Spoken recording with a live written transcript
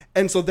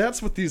And so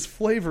that's what these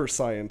flavor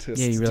scientists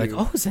Yeah, you were do. like,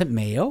 oh, is that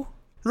mayo?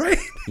 Right?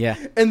 Yeah.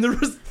 And there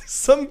was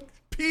some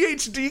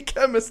PhD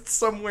chemist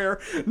somewhere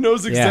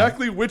knows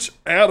exactly which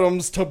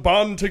atoms to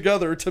bond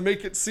together to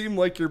make it seem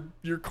like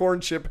your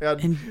corn chip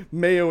had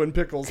mayo and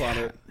pickles on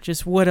it.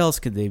 Just what else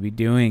could they be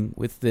doing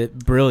with the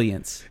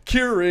brilliance?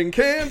 Curing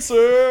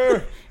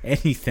cancer!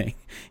 Anything.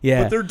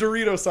 Yeah. But they're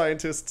Dorito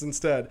scientists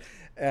instead.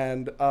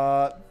 And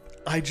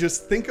I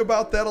just think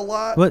about that a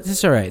lot. Well,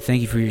 it's all right.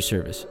 Thank you for your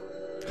service.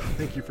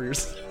 Thank you for your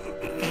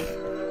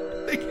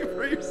Thank you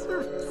for your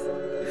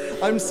service.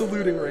 I'm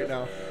saluting right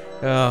now.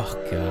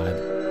 Oh,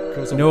 God.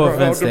 'Cause I'm No proud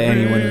offense to be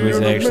anyone who was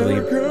an actually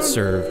American.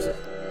 served.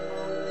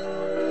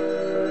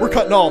 We're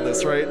cutting all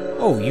this, right?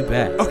 Oh, you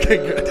bet. Okay,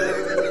 good.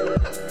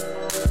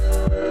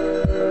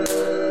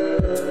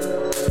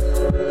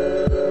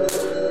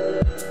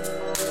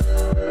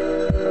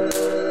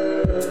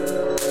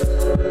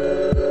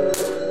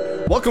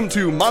 Welcome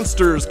to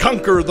Monsters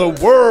Conquer the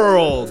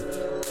World.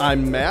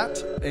 I'm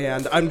Matt,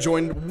 and I'm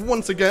joined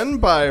once again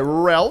by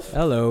Ralph.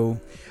 Hello.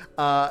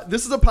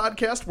 This is a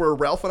podcast where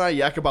Ralph and I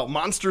yak about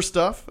monster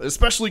stuff,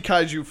 especially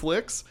kaiju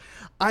flicks.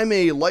 I'm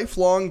a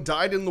lifelong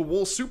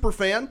dyed-in-the-wool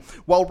superfan,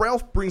 while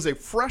Ralph brings a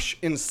fresh,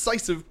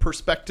 incisive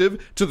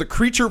perspective to the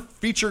creature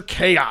feature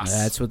chaos.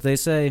 That's what they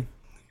say.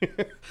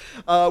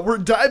 We're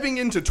diving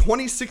into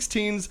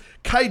 2016's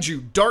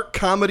kaiju dark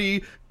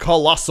comedy,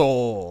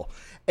 Colossal.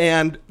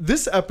 And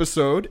this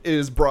episode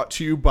is brought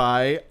to you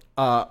by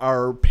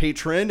our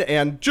patron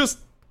and just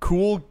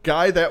cool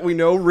guy that we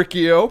know,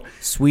 Riccio.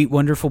 Sweet,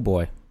 wonderful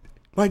boy.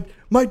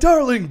 My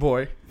darling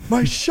boy,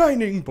 my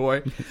shining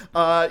boy.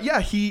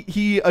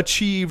 He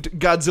achieved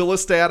Godzilla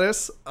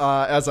status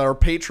as our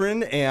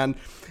patron and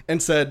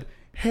said,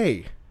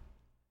 "Hey,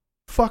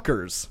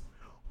 fuckers,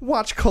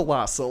 watch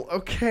Colossal,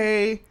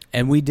 okay?"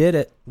 And we did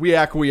it. We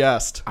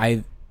acquiesced.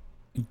 I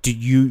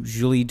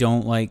usually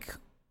don't like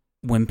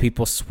when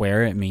people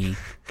swear at me,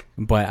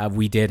 but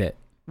we did it.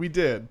 We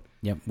did.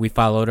 Yep, we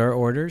followed our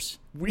orders.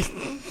 We're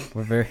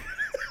very...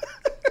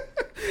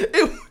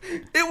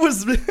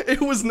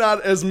 It was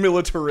not as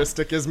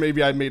militaristic as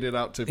maybe I made it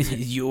out to be.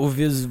 You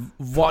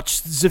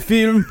watched the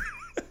film?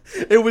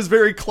 It was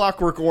very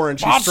Clockwork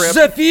Orange. Watch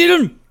the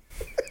film!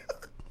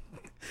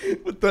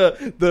 With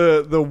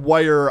the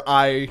wire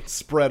eye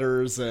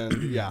spreaders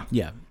and yeah.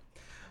 Yeah.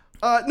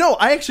 No,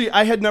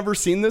 I had never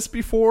seen this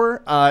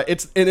before.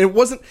 It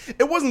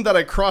wasn't that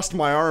I crossed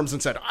my arms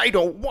and said I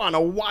don't want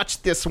to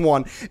watch this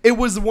one. It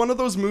was one of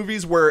those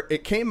movies where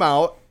it came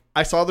out,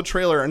 I saw the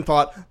trailer and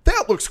thought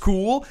that looks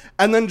cool,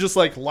 and then just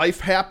like life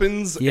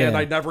happens, and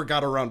I never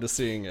got around to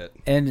seeing it.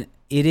 And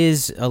it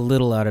is a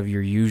little out of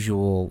your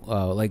usual.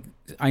 Like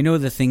I know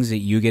the things that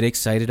you get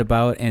excited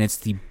about, and it's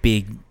the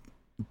big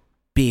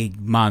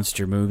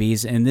monster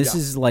movies, and this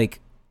is like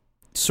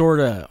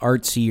sort of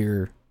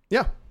artsier.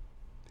 Yeah.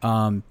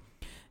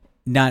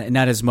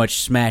 Not as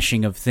much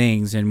smashing of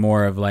things and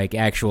more of like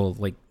actual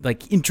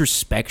like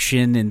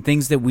introspection and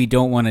things that we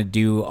don't want to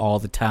do all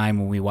the time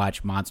when we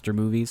watch monster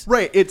movies.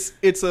 Right.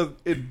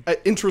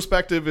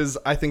 Introspective is,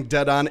 I think,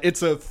 dead on.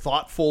 It's a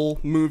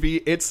thoughtful movie.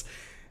 It's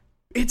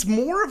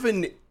more of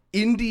an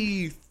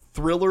indie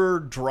thriller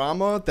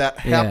drama that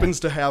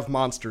happens to have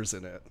monsters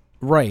in it.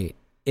 Right.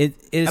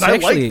 It's and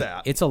actually, I like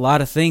that. It's a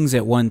lot of things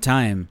at one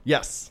time.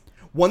 Yes.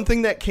 One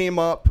thing that came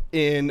up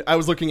I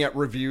was looking at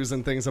reviews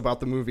and things about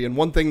the movie, and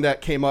one thing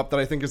that came up that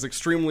I think is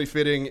extremely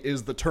fitting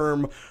is the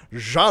term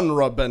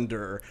genre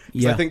bender.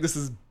 Yeah. I think this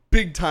is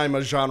big time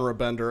a genre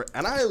bender,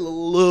 and I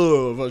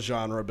love a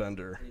genre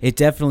bender. It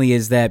definitely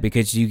is that,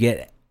 because you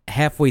get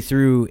halfway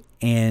through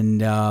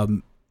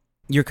and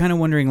you're kind of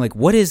wondering like,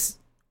 what is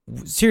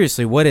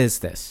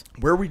this?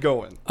 Where are we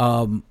going?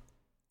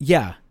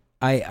 Yeah,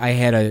 I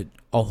had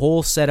a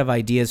whole set of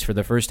ideas for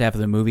the first half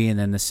of the movie, and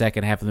then the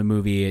second half of the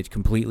movie, it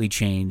completely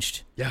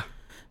changed. Yeah.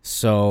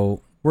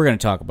 So we're going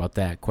to talk about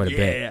that quite a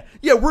bit.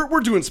 Yeah, we're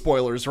doing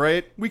spoilers,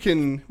 right? We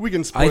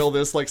can spoil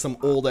this like some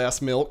old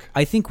ass milk.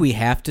 I think we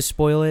have to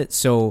spoil it.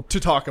 So to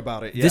talk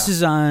about it, yeah. This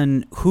is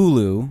on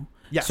Hulu.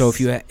 Yes. So if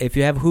you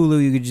have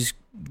Hulu, you could just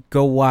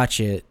go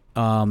watch it.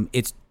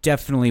 It's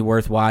definitely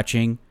worth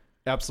watching.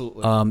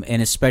 Absolutely.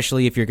 And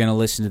especially if you're going to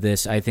listen to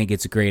this, I think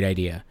it's a great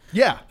idea.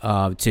 Yeah.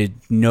 To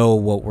know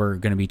what we're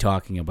going to be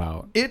talking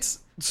about. It's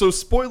so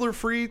spoiler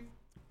free.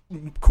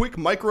 Quick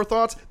micro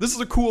thoughts. This is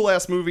a cool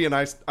ass movie, and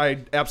I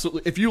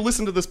absolutely. If you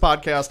listen to this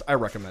podcast, I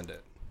recommend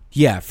it.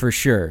 Yeah, for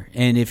sure.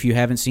 And if you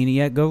haven't seen it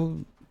yet,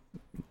 go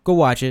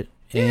watch it,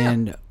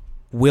 and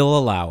we'll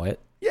allow it.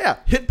 Yeah,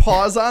 hit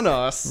pause on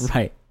us.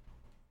 Right.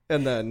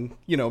 And then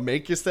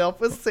make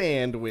yourself a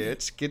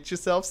sandwich. Get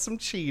yourself some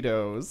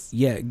Cheetos.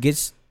 Yeah,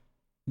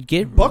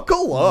 get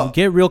buckle up.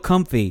 Get real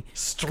comfy.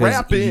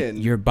 Strap in.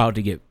 You're about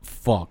to get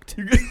fucked.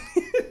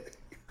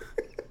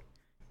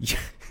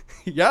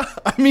 Yeah,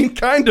 I mean,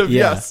 kind of,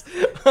 yes.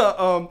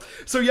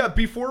 So yeah,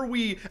 before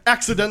we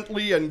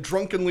accidentally and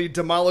drunkenly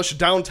demolish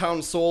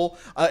Downtown Seoul,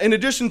 in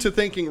addition to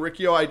thanking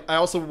Riccio, I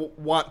also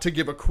want to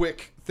give a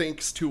quick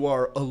thanks to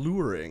our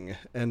alluring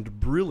and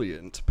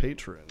brilliant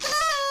patrons.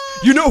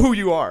 You know who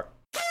you are.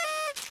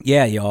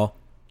 Yeah, y'all.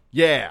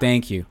 Yeah.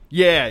 Thank you.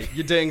 Yeah,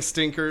 you dang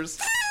stinkers.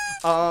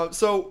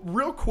 So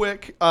real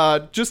quick,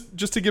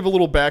 just to give a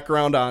little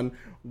background on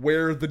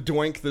where the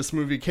doink this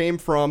movie came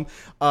from,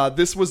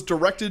 this was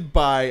directed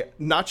by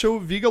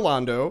Nacho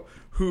Vigalondo,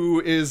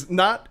 who is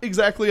not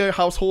exactly a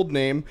household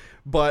name,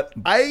 but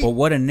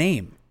what a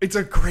name. It's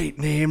a great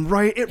name,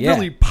 right? It Yeah.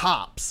 really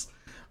pops.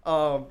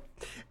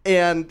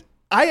 And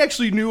I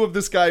actually knew of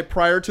this guy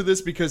prior to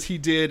this because he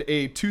did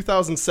a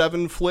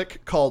 2007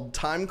 flick called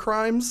Time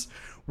Crimes,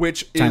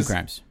 which is Time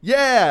Crimes.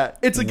 Yeah,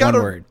 it's a One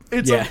word.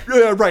 It's Yeah.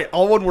 right,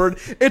 all one word.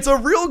 It's a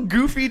real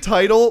goofy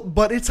title,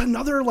 but it's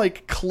another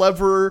like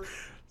clever,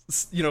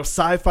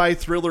 sci-fi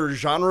thriller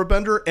genre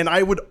bender, and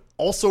I would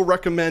also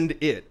recommend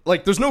it.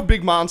 Like, there's no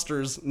big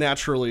monsters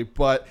naturally,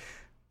 but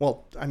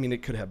well, I mean,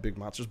 it could have big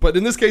monsters, but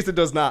in this case, it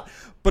does not.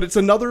 But it's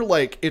another,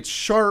 like, it's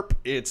sharp,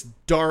 it's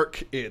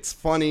dark, it's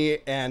funny,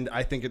 and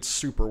I think it's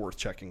super worth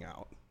checking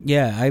out.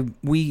 Yeah,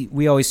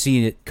 we always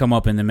see it come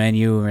up in the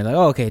menu, and we're like,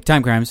 oh, okay,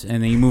 Time Crimes,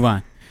 and then you move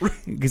on.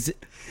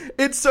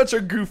 It's such a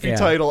goofy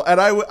title,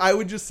 and I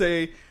would just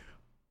say,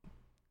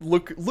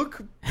 look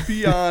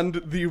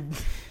beyond the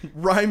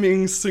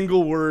rhyming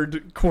single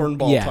word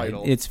cornball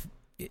title.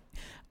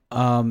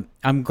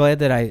 I'm glad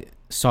that I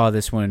saw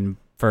this one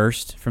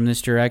first from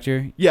this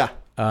director. Yeah.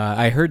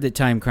 I heard that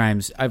Time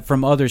Crimes,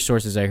 from other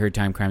sources, I heard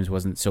Time Crimes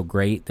wasn't so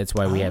great. That's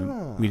why we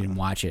didn't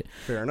watch it.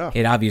 Fair enough.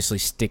 It obviously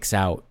sticks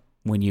out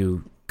when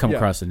you come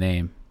across the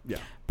name. Yeah.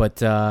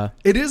 But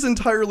it is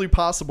entirely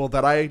possible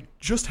that I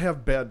just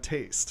have bad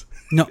taste.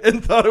 No.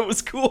 And thought it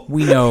was cool.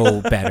 We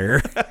know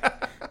better.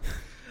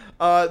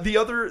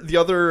 The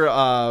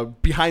other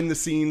behind the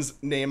scenes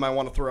name I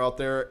want to throw out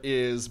there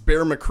is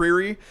Bear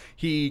McCreary.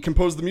 He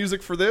composed the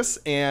music for this,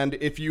 and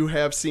if you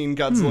have seen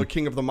Godzilla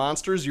King of the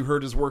Monsters, you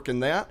heard his work in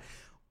that.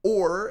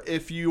 Or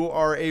if you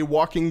are a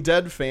Walking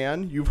Dead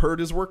fan, you've heard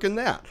his work in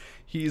that.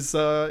 He's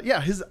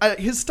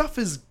his stuff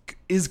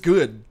is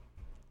good.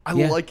 I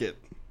like it.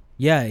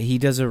 Yeah, he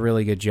does a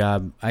really good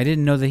job. I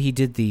didn't know that he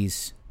did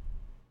these.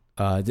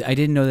 I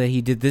didn't know that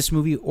he did this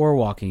movie or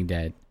Walking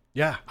Dead.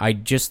 Yeah. I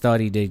just thought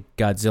he did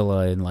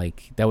Godzilla, and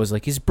like that was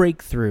like his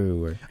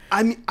breakthrough. Or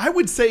I mean, I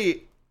would say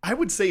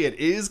it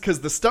is,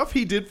 because the stuff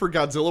he did for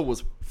Godzilla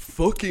was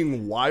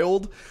fucking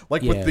wild.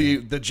 Like with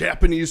the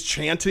Japanese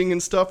chanting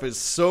and stuff is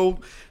so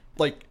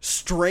like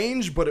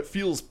strange, but it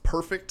feels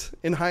perfect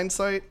in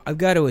hindsight. I've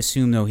got to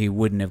assume though he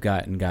wouldn't have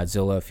gotten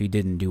Godzilla if he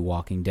didn't do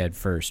Walking Dead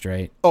first,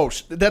 right? Oh,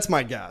 that's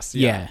my guess.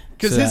 Yeah.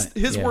 Because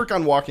his work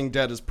on Walking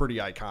Dead is pretty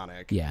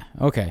iconic. Yeah.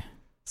 Okay.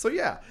 So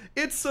yeah,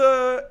 it's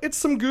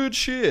some good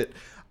shit.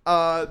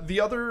 The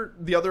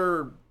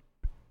other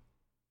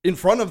in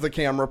front of the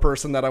camera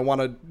person that I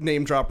want to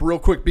name drop real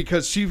quick,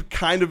 because she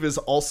kind of is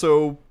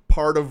also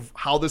part of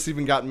how this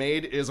even got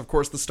made, is of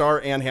course the star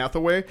Anne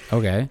Hathaway.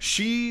 Okay.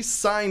 She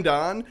signed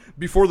on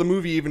before the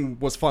movie even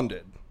was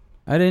funded.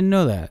 I didn't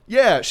know that.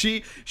 Yeah,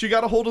 she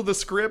got a hold of the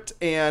script,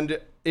 and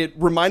it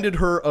reminded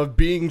her of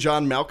Being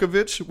John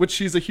Malkovich, which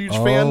she's a huge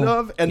fan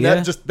of, and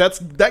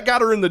that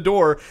got her in the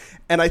door.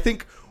 And I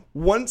think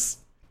once,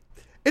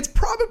 it's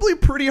probably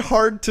pretty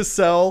hard to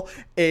sell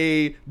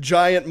a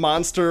giant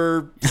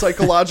monster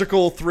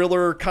psychological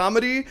thriller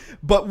comedy,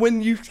 but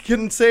when you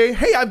can say,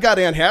 hey, I've got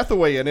Anne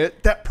Hathaway in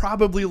it, that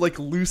probably like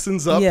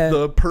loosens up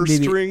the purse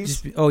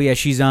strings.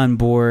 She's on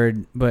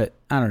board, but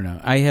I don't know.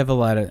 I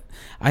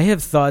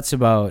have thoughts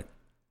about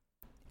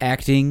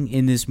acting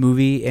in this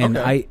movie, and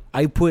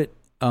I put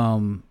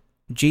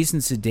Jason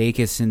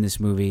Sudeikis in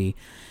this movie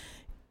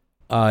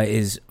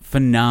is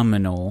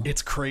phenomenal.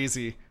 It's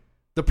crazy.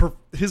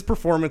 His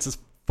performance is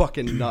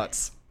fucking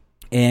nuts.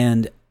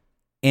 And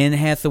Anne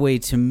Hathaway,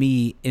 to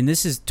me, and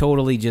this is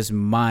totally just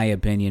my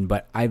opinion,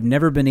 but I've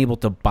never been able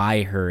to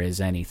buy her as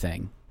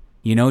anything.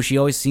 You know, she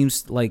always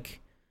seems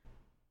like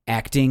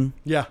acting.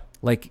 Yeah.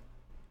 Like,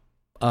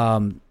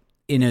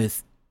 it's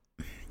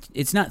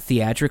not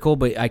theatrical,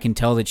 but I can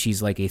tell that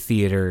she's like a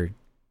theater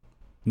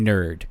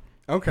nerd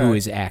who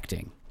is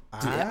acting.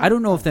 I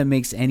don't know if that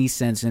makes any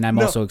sense, and I'm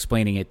also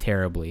explaining it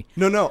terribly.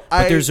 No.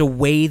 But there's a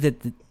way that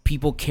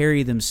people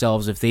carry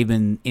themselves if they've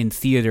been in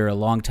theater a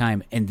long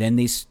time, and then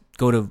they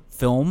go to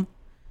film,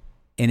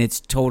 and it's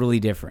totally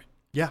different.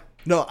 Yeah.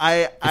 No,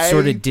 it's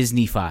sort of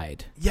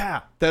Disney-fied.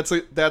 Yeah, that's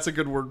a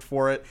good word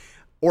for it.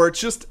 Or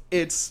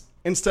it's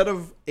instead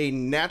of a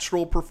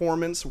natural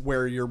performance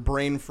where your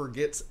brain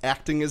forgets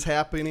acting is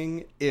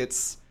happening,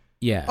 it's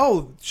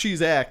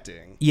she's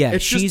acting. Yeah,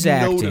 it's she's just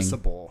acting.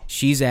 Noticeable.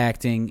 She's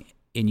acting,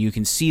 and you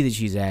can see that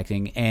she's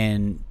acting.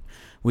 And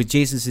with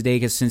Jason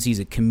Sudeikis, since he's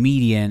a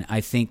comedian,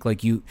 I think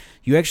like you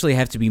actually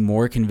have to be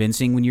more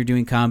convincing when you're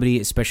doing comedy,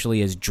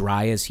 especially as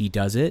dry as he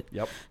does it.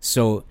 Yep.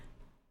 So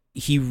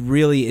he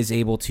really is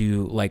able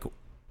to like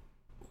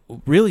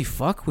really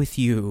fuck with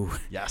you.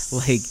 Yes.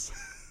 Like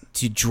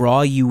to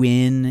draw you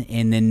in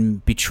and then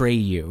betray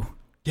you.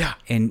 Yeah.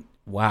 And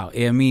wow,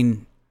 I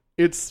mean,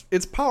 it's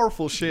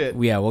powerful shit.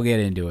 Yeah, we'll get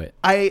into it.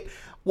 I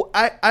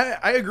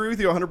agree with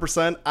you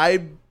 100%.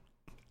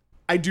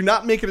 I do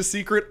not make it a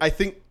secret. I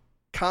think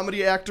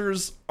comedy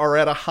actors are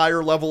at a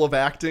higher level of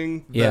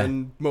acting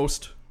than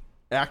most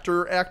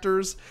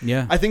actors.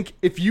 Yeah. I think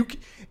if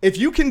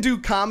you can do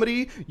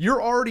comedy,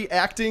 you're already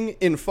acting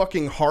in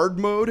fucking hard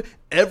mode.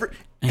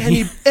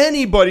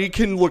 Anybody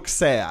can look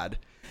sad.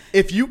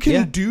 If you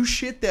can do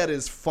shit that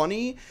is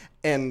funny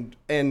and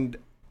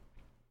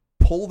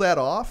pull that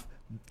off,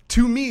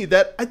 to me,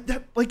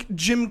 that like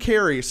Jim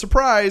Carrey,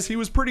 surprise, he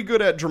was pretty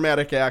good at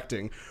dramatic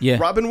acting. Yeah.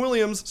 Robin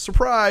Williams,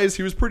 surprise,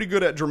 he was pretty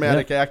good at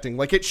dramatic acting.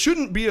 Like, it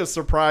shouldn't be a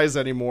surprise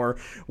anymore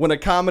when a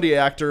comedy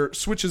actor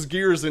switches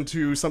gears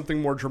into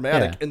something more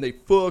dramatic and they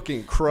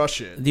fucking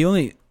crush it. The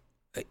only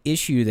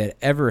issue that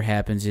ever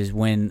happens is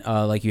when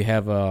like you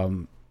have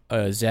a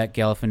Zach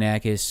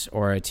Galifianakis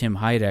or a Tim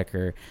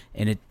Heidecker,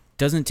 and it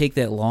doesn't take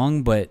that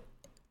long, but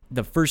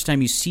the first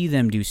time you see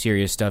them do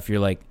serious stuff, you're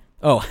like,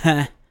 oh,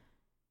 huh.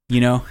 You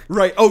know?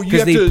 Right. Oh, you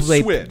have to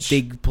switch.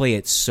 They play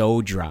it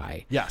so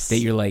dry. Yes. That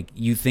you're like,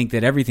 you think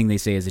that everything they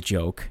say is a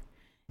joke.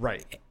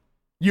 Right.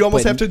 You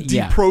almost have to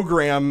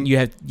deprogram.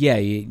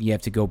 You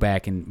have to go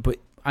back but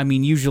I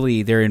mean,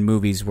 usually they're in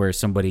movies where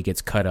somebody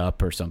gets cut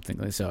up or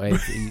something. So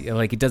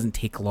it doesn't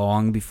take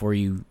long before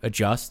you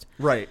adjust.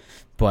 Right.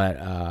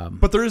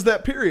 But there is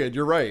that period,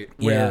 you're right,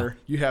 where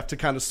you have to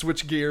kind of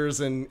switch gears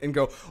and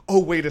go,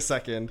 oh, wait a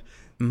second.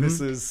 Mm-hmm. This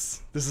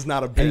is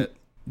not a bit. And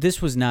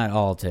this was not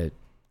all to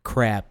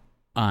crap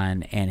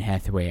on Anne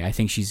Hathaway. I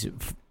think she's a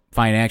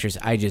fine actress.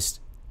 I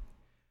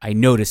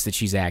noticed that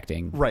she's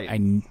acting. Right.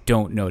 I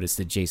don't notice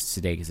that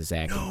Jason Sudeikis is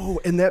acting. No,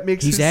 and that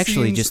makes he's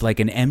actually just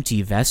like an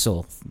empty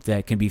vessel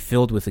that can be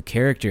filled with a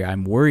character.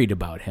 I'm worried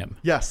about him.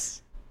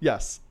 Yes.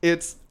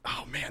 It's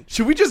man.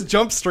 Should we just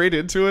jump straight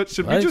into it?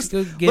 Let's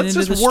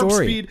just warp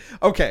story. Speed?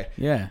 Okay.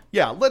 Yeah.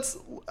 Let's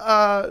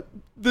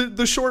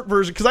the short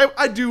version, because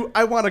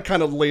I want to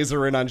kind of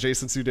laser in on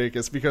Jason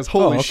Sudeikis because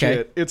holy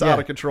shit, it's out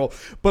of control.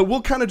 But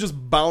we'll kind of just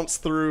bounce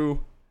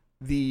through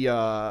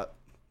the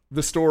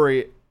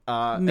story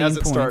as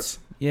it starts.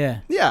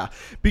 Yeah.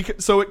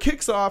 So it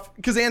kicks off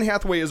because Anne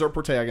Hathaway is our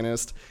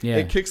protagonist. Yeah.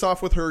 It kicks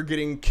off with her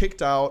getting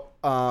kicked out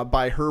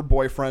by her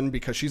boyfriend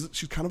because she's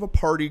kind of a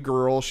party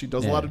girl. She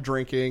does a lot of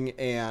drinking,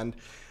 and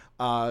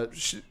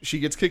she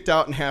gets kicked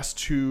out and has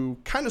to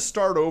kind of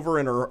start over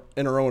in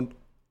her own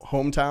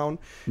hometown.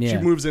 She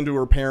moves into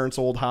her parents'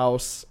 old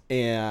house,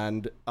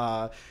 and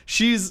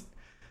she's,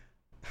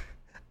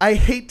 I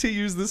hate to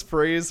use this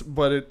phrase,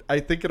 but I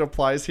think it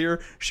applies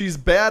here. She's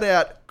bad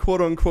at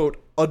quote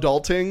unquote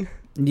adulting.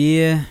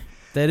 Yeah,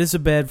 that is a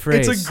bad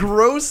phrase. It's a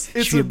gross.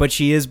 But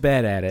she is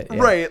bad at it,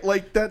 right?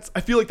 Like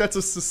I feel like that's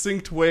a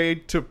succinct way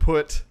to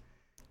put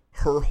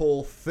her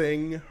whole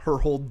thing, her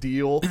whole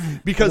deal,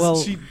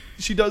 because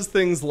she does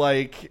things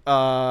like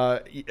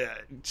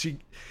she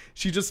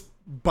just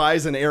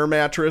buys an air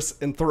mattress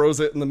and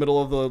throws it in the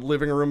middle of the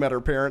living room at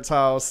her parents'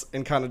 house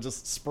and kind of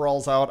just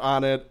sprawls out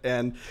on it,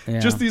 and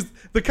just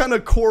the kind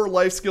of core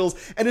life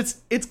skills. And it's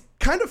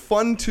kind of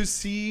fun to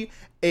see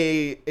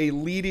a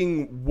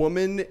leading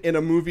woman in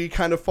a movie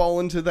kind of fall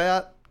into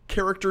that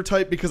character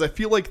type, because I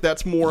feel like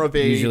that's more of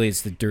usually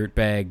it's the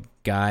dirtbag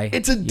guy.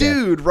 It's a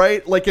dude,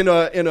 right? Like in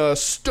a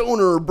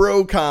stoner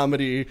bro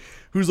comedy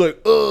who's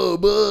like,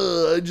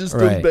 I just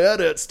am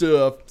bad at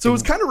stuff. So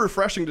it's kind of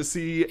refreshing to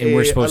see. And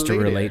we're supposed to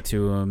relate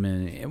to him,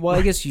 and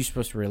I guess you're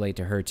supposed to relate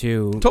to her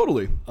too.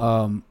 Totally.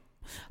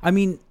 I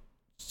mean,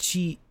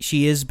 she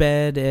is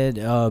bad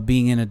at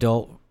being an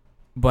adult,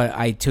 but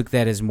I took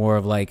that as more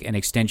of like an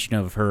extension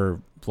of her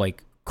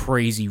like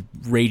crazy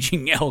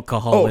raging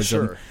alcoholism.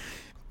 Oh, sure.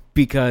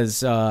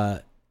 Because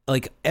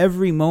like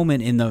every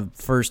moment in the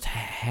first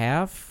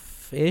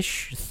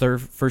half-ish,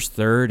 first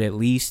third at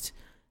least,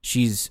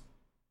 she's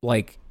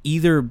like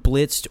either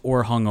blitzed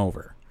or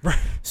hungover. Right.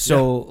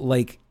 So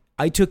like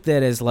I took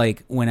that as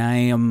like when I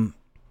am,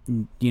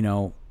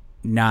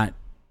 not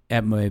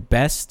at my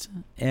best,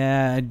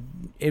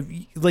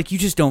 like you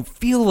just don't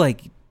feel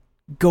like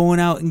going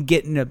out and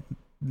getting a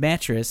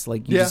mattress.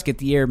 Like you just get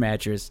the air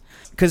mattress,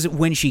 because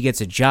when she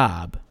gets a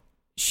job,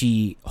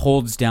 she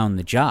holds down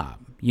the job.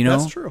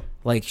 That's true.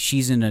 Like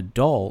she's an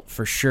adult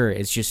for sure.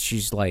 It's just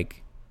she's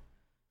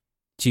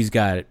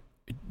got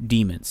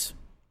demons.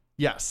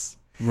 Yes.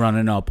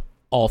 Running up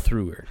all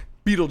through her.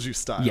 Beetlejuice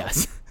style.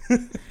 Yes.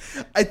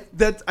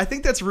 I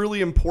think that's really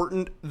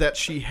important that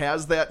she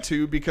has that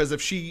too, because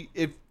if she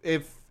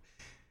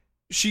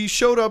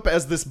showed up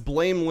as this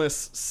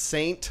blameless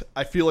saint,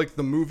 I feel like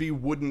the movie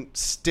wouldn't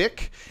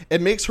stick. It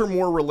makes her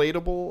more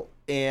relatable,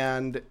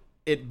 and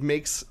it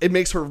makes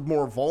her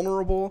more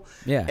vulnerable.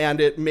 Yeah.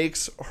 And it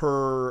makes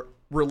her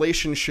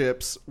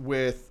relationships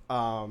with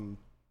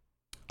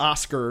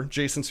Oscar,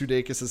 Jason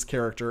Sudeikis'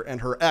 character,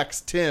 and her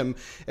ex, Tim,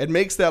 it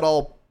makes that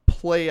all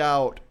play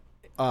out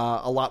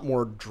a lot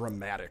more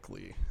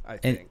dramatically, I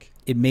think.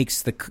 It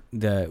makes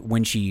the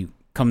when she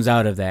comes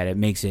out of that, it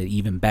makes it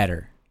even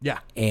better. Yeah.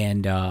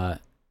 And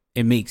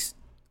it makes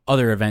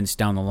other events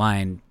down the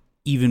line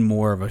even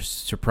more of a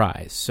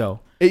surprise. So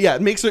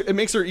it makes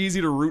her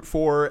easy to root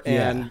for,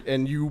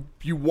 and you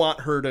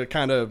want her to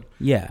kind of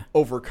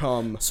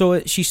overcome. So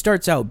she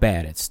starts out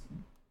bad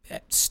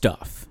at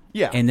stuff.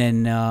 Yeah. And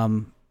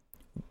then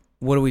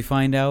what do we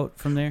find out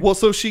from there? Well,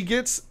 so she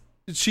gets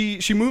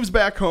she moves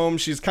back home.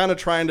 She's kind of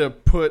trying to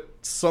put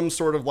some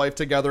sort of life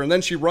together, and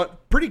then she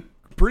pretty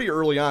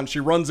early on. She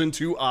runs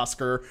into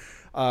Oscar,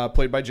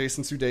 played by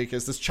Jason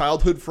Sudeikis, this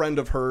childhood friend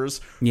of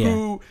hers,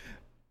 who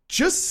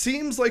just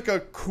seems like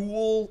a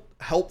cool,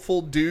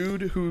 helpful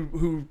dude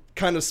who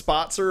kind of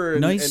spots her.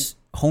 Nice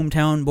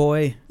hometown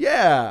boy.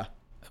 Yeah,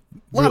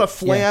 a lot of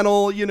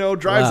flannel.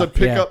 Drives a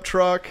pickup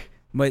truck.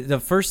 But the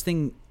first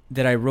thing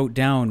that I wrote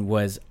down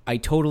was I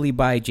totally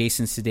buy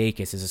Jason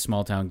Sudeikis as a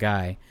small town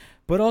guy,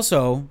 but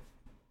also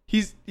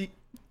he's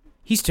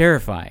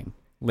terrifying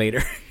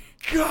later.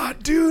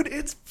 God, dude,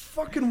 it's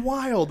fucking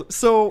wild.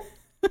 So,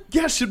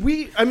 yeah, should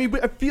we? I mean,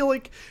 I feel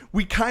like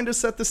we kind of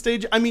set the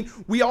stage. I mean,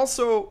 we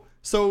also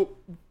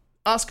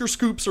Oscar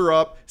scoops her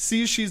up,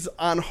 sees she's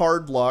on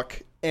hard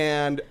luck,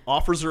 and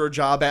offers her a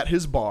job at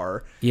his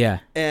bar. Yeah,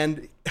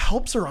 and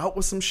helps her out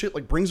with some shit,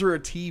 like brings her a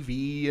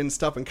TV and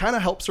stuff, and kind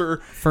of helps her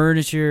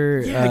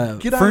furnishes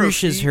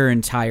her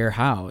entire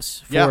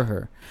house for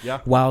her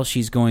while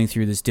she's going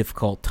through this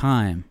difficult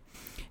time.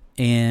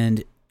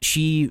 And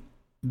she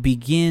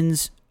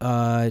begins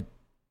the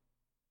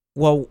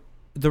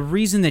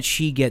reason that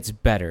she gets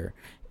better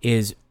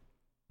is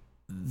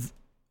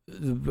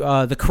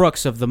the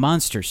crux of the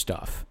monster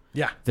stuff.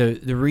 Yeah.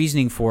 The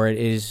reasoning for it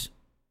is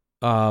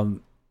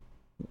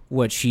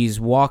what she's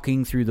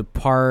walking through the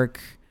park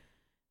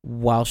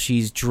while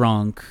she's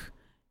drunk,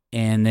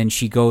 and then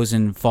she goes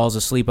and falls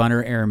asleep on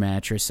her air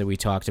mattress that we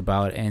talked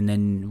about, and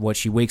then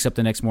she wakes up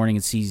the next morning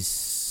and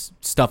sees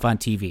stuff on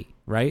TV,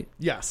 right?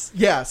 Yes.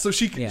 Yeah, so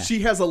she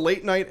has a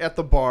late night at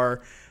the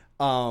bar,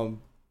 and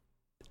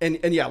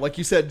yeah, like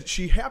you said,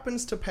 she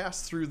happens to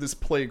pass through this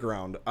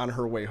playground on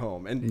her way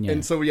home,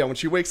 and so when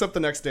she wakes up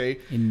the next day,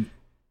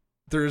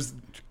 there's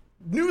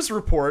news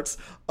reports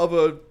of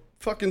a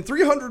fucking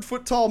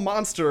 300-foot tall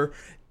monster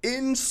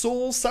in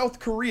Seoul, South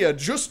Korea,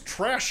 just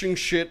trashing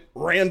shit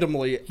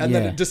randomly, and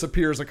then it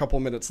disappears a couple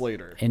minutes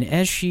later. And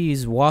as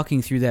she's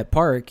walking through that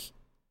park,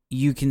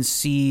 you can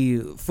see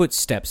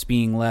footsteps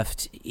being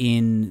left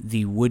in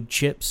the wood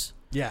chips.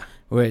 Yeah.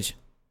 Which,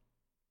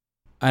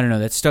 I don't know,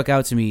 that stuck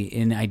out to me,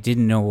 and I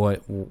didn't know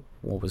what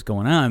was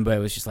going on, but it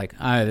was just like,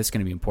 that's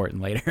going to be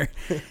important later.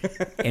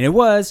 And it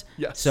was.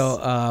 Yes.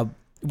 So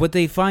what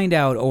they find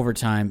out over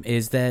time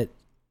is that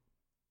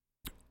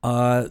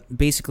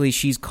basically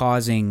she's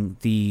causing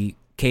the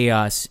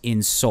chaos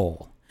in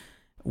Seoul.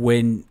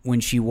 When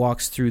she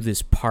walks through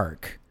this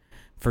park,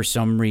 for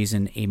some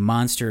reason a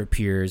monster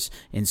appears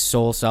in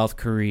Seoul, South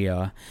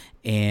Korea,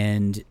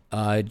 and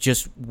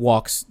just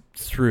walks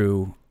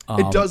through.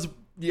 It does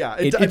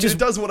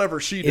whatever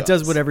she does. It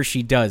does whatever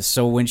she does.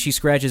 So when she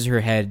scratches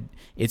her head,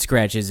 it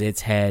scratches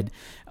its head,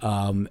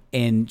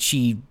 and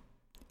she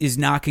is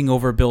knocking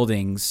over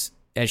buildings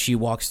as she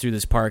walks through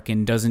this park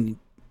and doesn't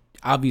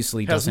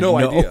know.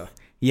 Idea.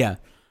 Yeah.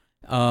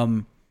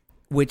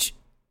 Which,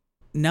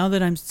 now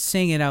that I'm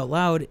saying it out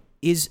loud,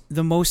 is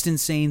the most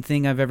insane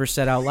thing I've ever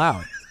said out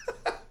loud.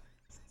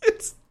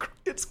 It's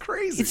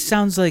crazy. It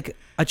sounds like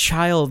a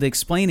child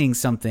explaining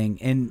something,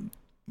 and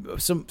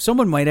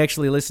someone might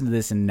actually listen to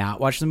this and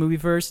not watch the movie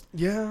first.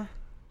 Yeah.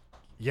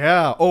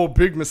 Yeah. Oh,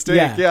 big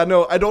mistake. Yeah,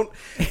 no, I don't.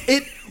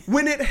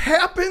 When it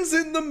happens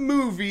in the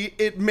movie,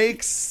 it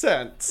makes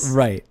sense.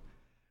 Right.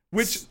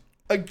 Which,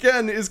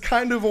 again, is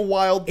kind of a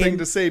wild thing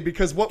to say,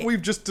 because what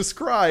we've just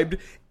described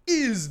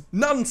is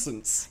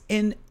nonsense.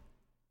 And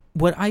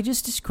what I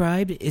just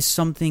described is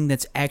something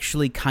that's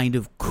actually kind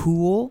of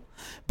cool,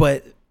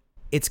 but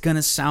it's going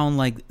to sound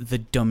like the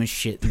dumbest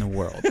shit in the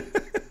world.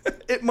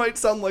 It might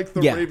sound like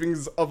the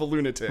ravings of a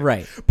lunatic.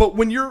 Right. But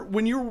when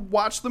you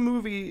watch the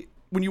movie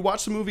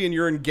and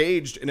you're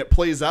engaged and it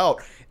plays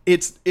out,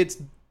 it's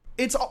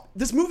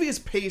this movie is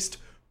paced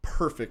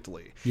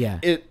perfectly. Yeah.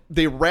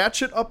 They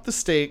ratchet up the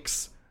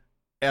stakes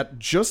at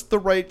just the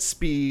right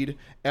speed,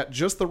 at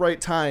just the right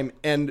time,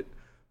 and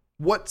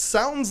what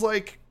sounds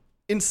like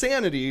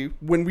insanity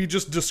when we're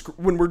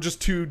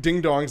just two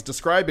ding-dongs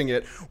describing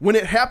it, when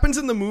it happens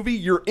in the movie,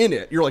 you're in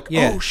it. You're like,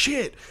 oh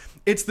shit.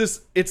 It's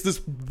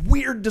this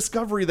weird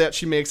discovery that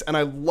she makes, and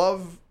I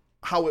love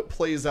how it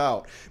plays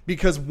out,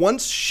 because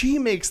once she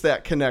makes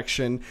that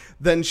connection,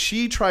 then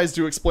she tries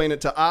to explain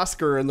it to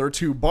Oscar and their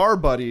two bar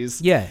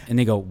buddies. Yeah, and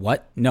they go,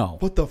 "What? No.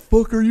 What the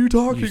fuck are you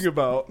talking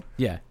about?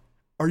 Yeah.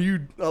 Are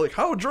you, like,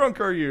 how drunk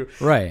are you?"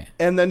 Right.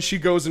 And then she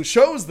goes and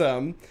shows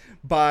them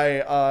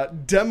by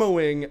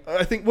demoing,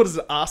 I think, what is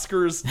it,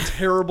 Oscar's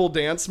terrible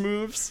dance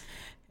moves?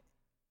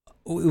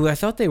 I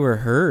thought they were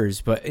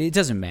hers, but it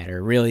doesn't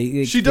matter,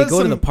 really. They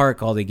go to the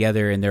park all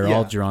together, and they're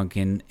all drunk,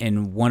 and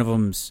one of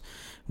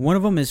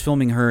them is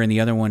filming her, and the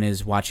other one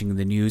is watching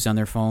the news on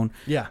their phone.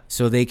 Yeah.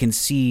 So they can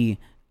see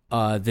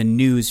the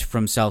news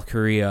from South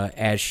Korea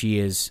as she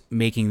is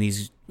making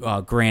these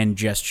grand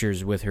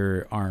gestures with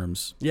her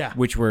arms. Yeah.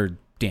 Which were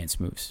dance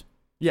moves.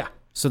 Yeah.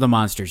 So the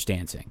monster's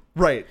dancing.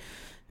 Right.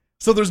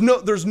 So there's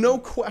no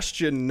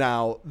question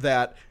now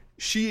that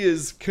she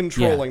is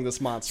controlling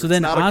this monster. So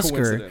then it's not Oscar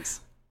a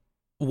coincidence.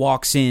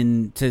 Walks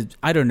in to,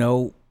 I don't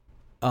know,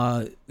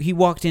 he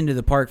walked into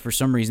the park for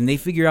some reason. They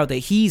figure out that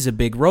he's a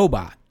big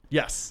robot.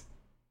 Yes.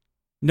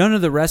 None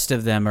of the rest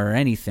of them are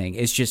anything.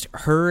 It's just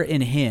her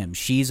and him.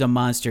 She's a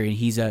monster and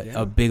he's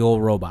a big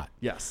old robot.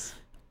 Yes.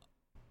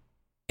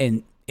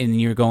 And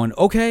you're going,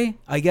 okay,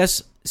 I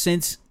guess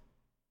since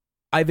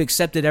I've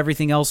accepted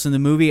everything else in the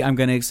movie, I'm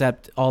going to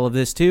accept all of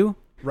this too.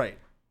 Right.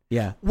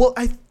 Yeah. Well,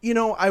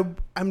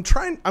 I'm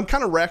kind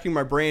of racking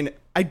my brain.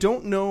 I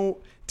don't know.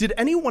 Did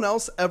anyone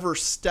else ever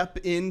step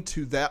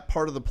into that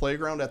part of the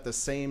playground at the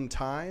same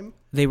time?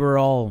 They were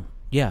all,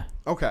 yeah.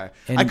 Okay.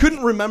 And I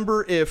couldn't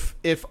remember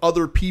if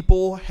other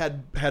people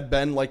had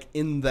been like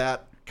in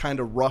that kind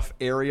of rough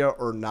area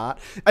or not.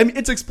 I mean,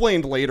 it's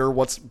explained later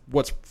what's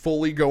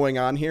fully going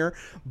on here,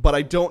 but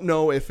I don't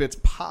know if it's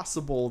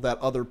possible that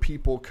other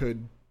people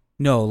could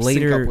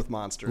sync up with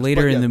monsters.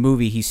 Later in the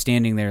movie, he's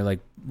standing there like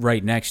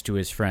right next to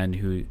his friend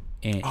who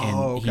and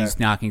okay. he's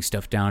knocking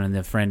stuff down, and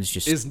the friend is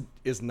just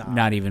is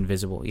not even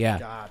visible. Yeah.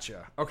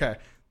 Gotcha. Okay.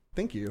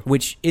 Thank you.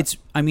 Which it's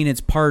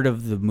part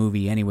of the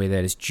movie anyway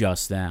that is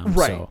just them.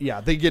 Right. So.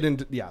 Yeah. They get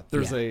into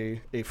there's a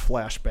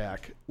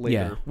flashback later,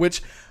 Yeah.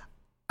 which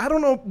I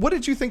don't know. What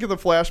did you think of the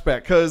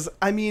flashback? Because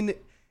I mean,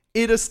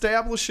 it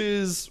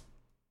establishes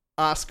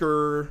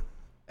Oscar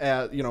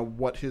at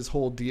what his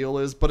whole deal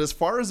is, but as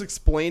far as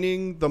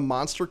explaining the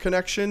monster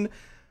connection,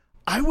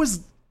 I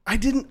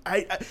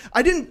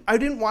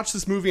didn't watch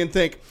this movie and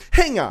think,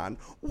 hang on,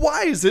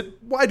 why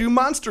do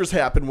monsters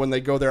happen when they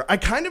go there? I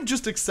kind of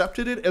just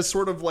accepted it as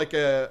sort of like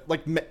are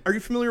you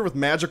familiar with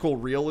magical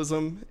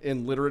realism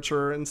in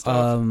literature and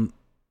stuff?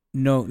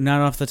 No,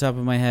 not off the top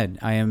of my head.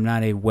 I am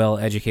not a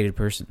well-educated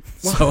person.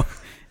 So,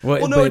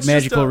 but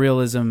magical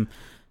realism.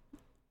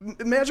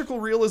 Magical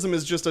realism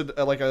is just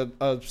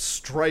a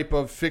stripe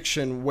of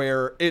fiction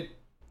where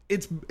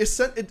it's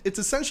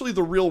essentially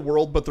the real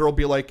world, but there'll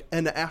be like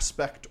an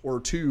aspect or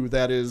two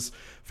that is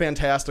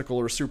fantastical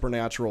or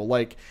supernatural.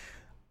 Like,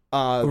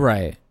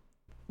 right.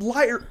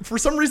 Liar. For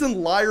some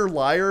reason, Liar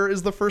Liar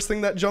is the first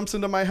thing that jumps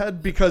into my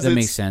head because that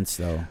makes sense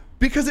though.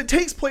 Because it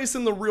takes place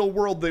in the real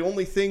world. The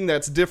only thing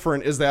that's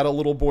different is that a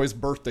little boy's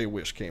birthday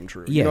wish came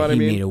true. Yeah, you know what I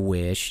mean? He made a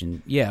wish,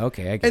 and yeah,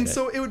 okay, I get it. And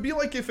so it would be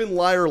like if in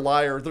Liar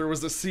Liar there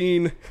was a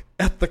scene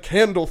at the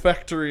candle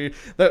factory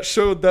that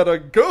showed that a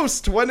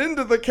ghost went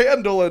into the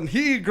candle and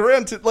he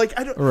granted, like,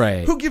 I don't.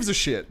 Right. Who gives a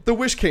shit? The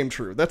wish came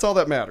true. That's all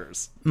that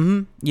matters.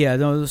 Mm-hmm. Yeah.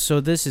 No. So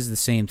this is the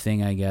same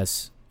thing, I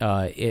guess.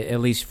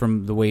 At least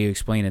from the way you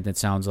explain it, that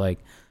sounds like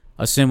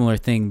a similar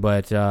thing,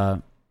 but.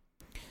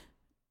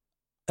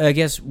 I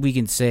guess we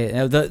can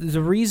say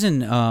the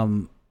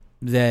reason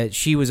that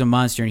she was a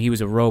monster and he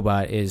was a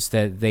robot is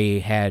that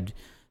they had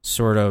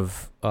sort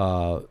of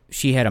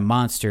she had a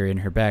monster in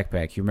her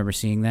backpack. You remember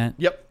seeing that?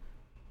 Yep.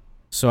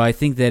 So I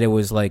think that it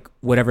was like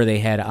whatever they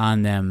had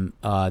on them,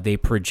 they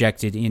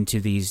projected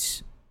into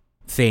these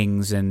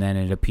things, and then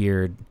it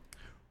appeared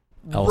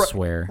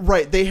elsewhere.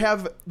 Right.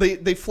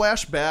 They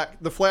flash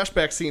back. The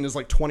flashback scene is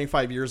like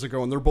 25 years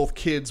ago, and they're both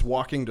kids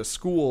walking to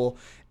school,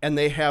 and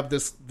they have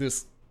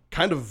this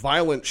kind of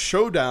violent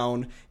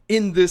showdown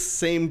in this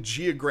same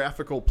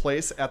geographical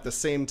place at the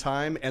same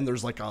time, and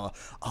there's like a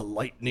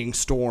lightning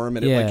storm,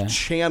 and it like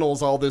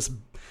channels all this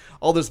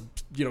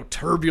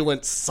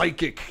turbulent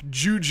psychic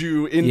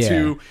juju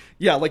into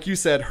like you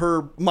said,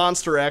 her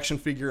monster action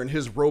figure and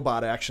his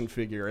robot action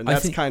figure, and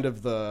that's kind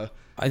of the.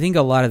 I think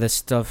a lot of the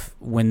stuff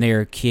when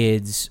they're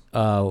kids,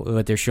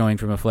 what they're showing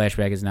from a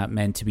flashback is not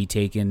meant to be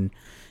taken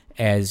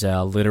as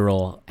a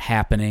literal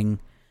happening.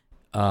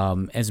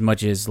 As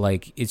much as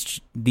like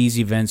these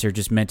events are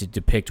just meant to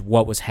depict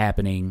what was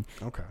happening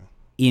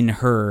in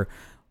her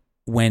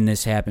when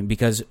this happened,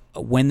 because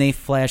when they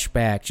flash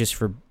back, just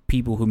for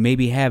people who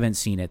maybe haven't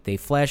seen it, they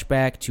flash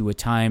back to a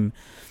time,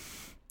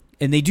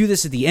 and they do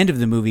this at the end of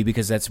the movie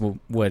because that's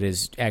what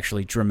is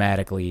actually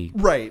dramatically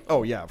right.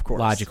 Oh yeah, of course,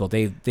 logical.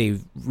 They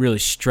really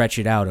stretch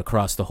it out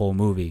across the whole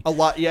movie a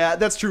lot. Yeah,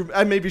 that's true.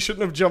 I maybe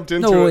shouldn't have jumped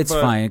into it. No, it's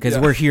fine because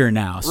we're here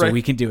now, so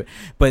we can do it.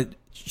 But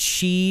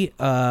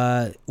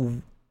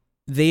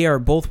they are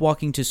both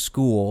walking to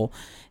school,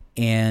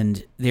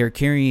 and they're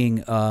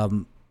carrying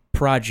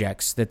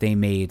projects that they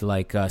made,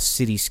 like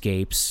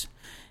cityscapes,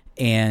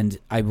 and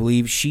I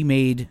believe she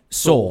made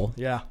Soul.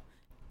 Yeah.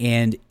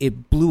 And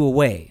it blew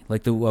away.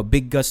 Like a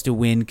big gust of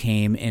wind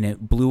came, and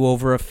it blew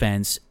over a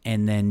fence,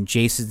 and then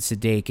Jason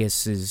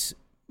Sudeikis'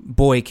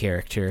 boy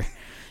character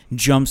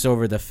jumps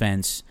over the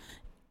fence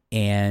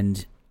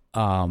and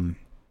goes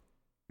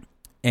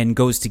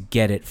to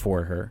get it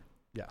for her.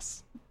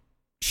 Yes.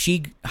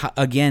 She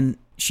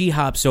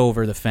hops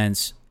over the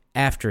fence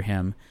after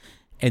him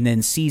and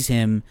then sees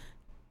him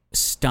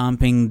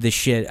stomping the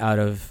shit out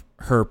of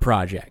her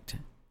project.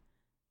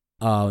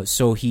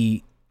 So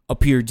he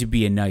appeared to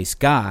be a nice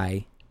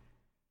guy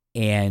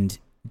and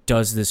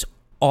does this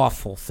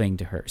awful thing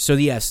to her. So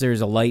yes, there's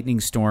a lightning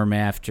storm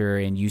after,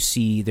 and you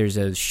see there's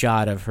a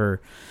shot of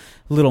her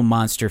little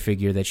monster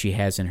figure that she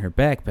has in her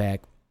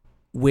backpack,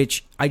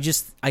 which I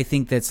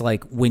think that's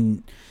like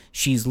when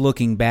she's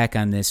looking back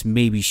on this,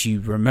 maybe she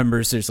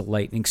remembers there's a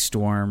lightning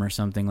storm or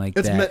something like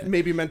that.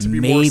 Maybe meant to be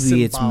more symbolic.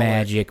 Maybe it's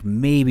magic.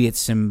 Maybe it's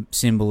some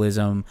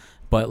symbolism.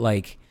 But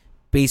like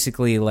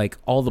basically like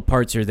all the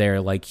parts are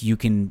there. Like you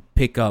can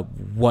pick up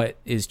what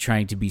is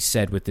trying to be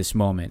said with this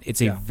moment.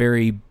 It's a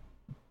very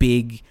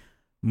big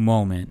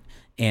moment,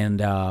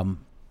 and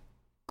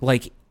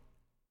like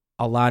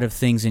a lot of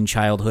things in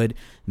childhood,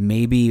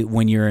 maybe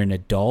when you're an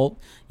adult,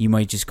 you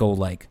might just go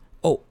like,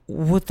 "Oh,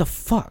 what the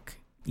fuck,"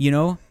 you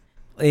know,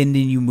 and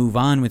then you move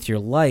on with your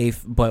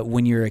life. But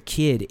when you're a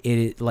kid,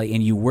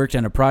 and you worked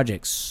on a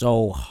project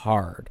so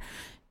hard,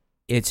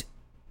 it's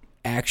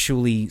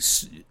actually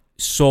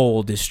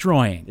soul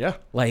destroying. Yeah.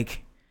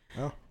 Like,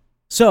 oh.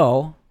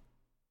 So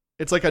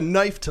it's like a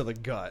knife to the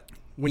gut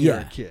when you're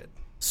a kid.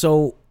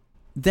 So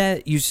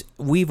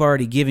we've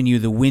already given you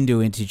the window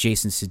into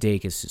Jason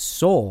Sudeikis'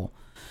 soul.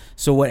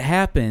 So what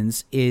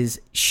happens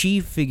is she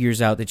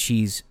figures out that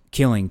she's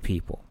killing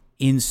people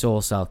in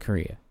Seoul, South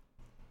Korea.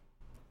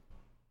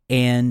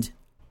 And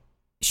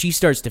she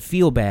starts to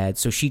feel bad,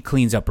 so she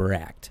cleans up her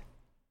act.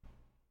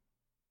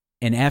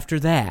 And after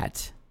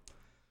that,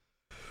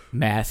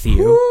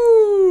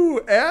 Matthew,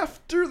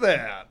 after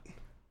that,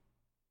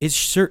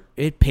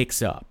 it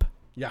picks up.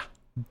 Yeah.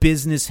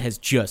 Business has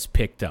just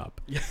picked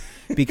up. Yeah.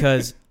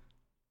 Because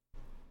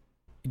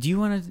do you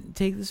want to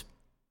take this?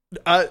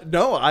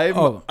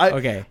 No,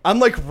 okay. I'm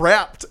like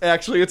wrapped.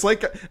 Actually, it's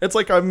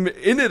like I'm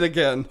in it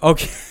again.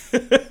 Okay.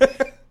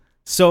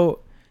 So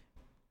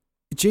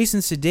Jason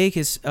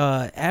Sudeikis,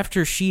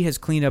 after she has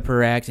cleaned up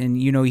her act, and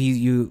you know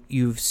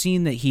you've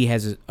seen that he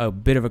has a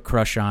bit of a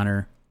crush on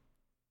her,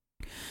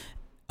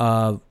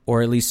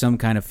 or at least some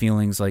kind of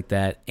feelings like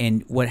that.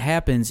 And what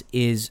happens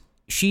is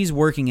she's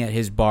working at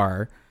his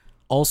bar,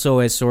 also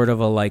as sort of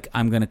a like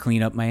I'm going to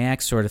clean up my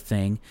act sort of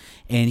thing,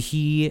 and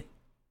he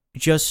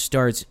just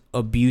starts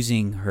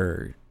abusing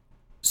her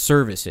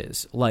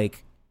services.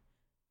 Like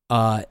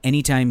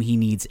anytime he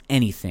needs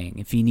anything,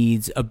 if he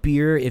needs a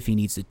beer, if he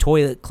needs the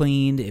toilet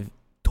cleaned,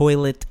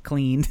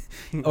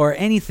 or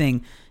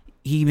anything,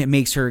 he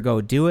makes her go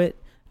do it.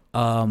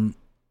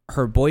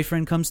 Her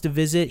boyfriend comes to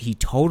visit. He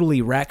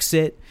totally wrecks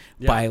it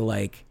by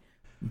like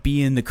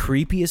being the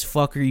creepiest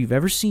fucker you've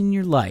ever seen in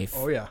your life.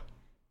 Oh yeah,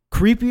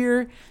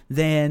 creepier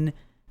than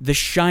The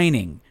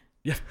Shining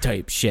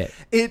type shit.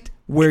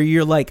 Where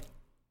you're like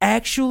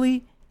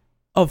actually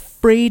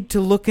afraid to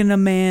look in a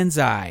man's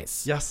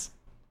eyes. Yes.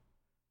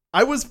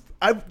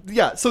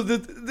 So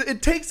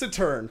it takes a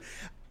turn.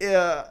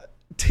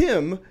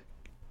 Tim,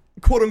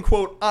 quote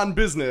unquote, on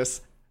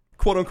business,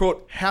 quote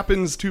unquote,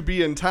 happens to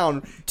be in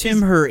town.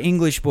 Tim, her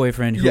English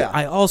boyfriend, who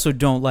I also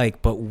don't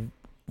like, but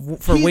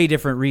for way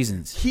different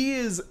reasons.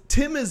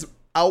 Tim is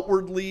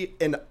outwardly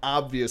and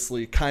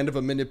obviously kind of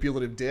a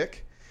manipulative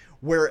dick,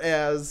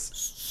 whereas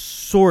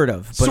sort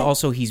of, but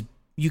also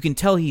you can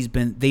tell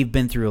they've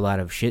been through a lot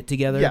of shit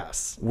together.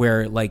 Yes.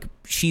 Where like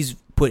she's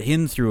put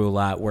him through a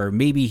lot where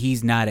maybe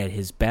he's not at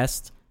his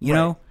best, you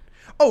know?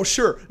 Oh,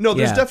 sure. No,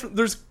 there's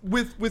definitely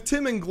with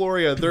Tim and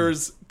Gloria,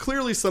 there's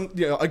clearly some,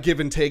 a give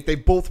and take. They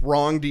both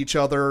wronged each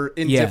other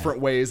in different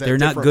ways. They're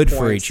not good points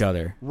for each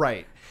other.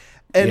 Right.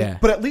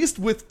 But at least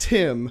with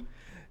Tim,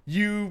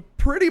 you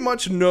pretty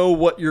much know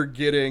what you're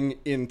getting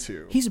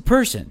into. He's a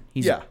person.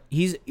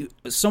 He's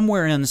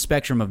somewhere on the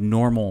spectrum of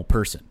normal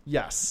person.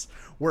 Yes.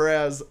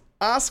 Whereas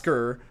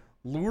Oscar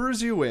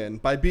lures you in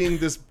by being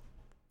this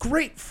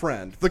great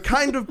friend, the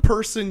kind of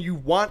person you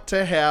want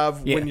to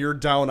have when you're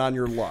down on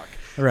your luck.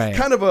 Right.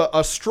 Kind of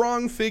a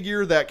strong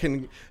figure that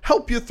can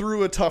help you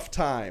through a tough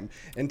time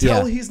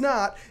until he's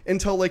not,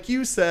 like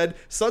you said,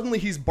 suddenly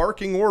he's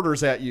barking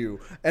orders at you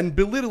and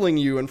belittling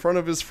you in front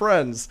of his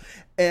friends.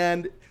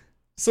 And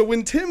so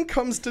when Tim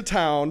comes to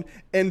town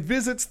and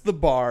visits the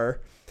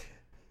bar,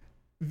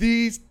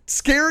 the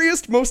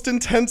scariest, most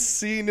intense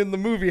scene in the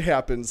movie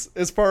happens,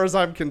 as far as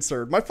I'm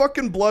concerned. My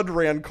fucking blood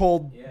ran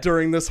cold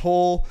during this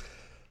whole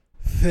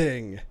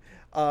thing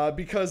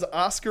because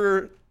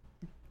Oscar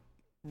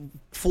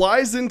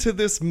flies into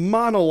this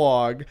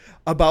monologue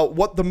about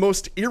what the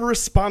most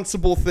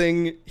irresponsible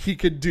thing he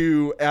could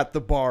do at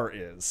the bar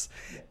is.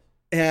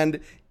 And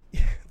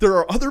there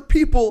are other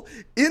people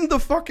in the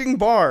fucking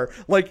bar,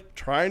 like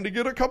trying to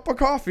get a cup of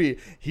coffee.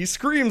 He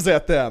screams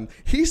at them.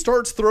 He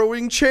starts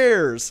throwing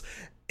chairs.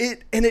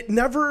 It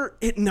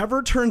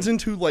never turns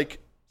into like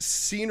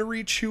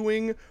scenery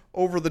chewing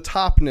over the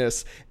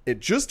topness.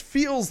 It just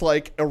feels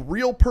like a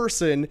real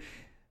person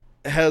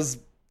has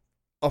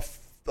a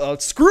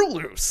screw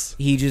loose.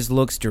 He just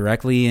looks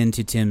directly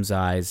into Tim's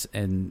eyes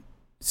and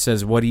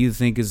says, "What do you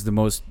think is the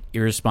most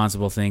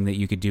irresponsible thing that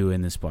you could do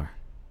in this bar?"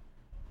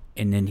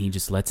 And then he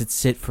just lets it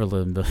sit for a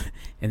little bit,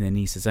 and then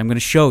he says, "I'm going to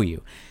show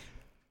you."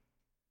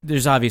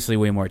 There's obviously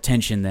way more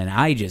tension than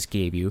I just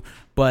gave you,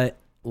 but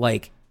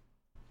like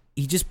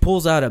he just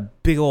pulls out a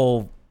big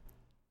old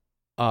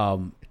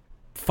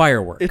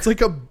firework. It's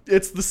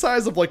the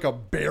size of like a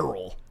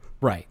barrel.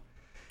 Right.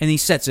 And he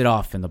sets it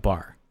off in the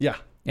bar. Yeah.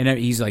 And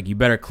he's like, "You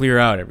better clear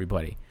out,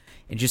 everybody."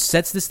 And just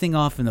sets this thing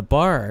off in the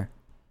bar.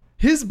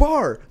 His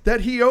bar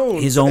that he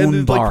owns. His own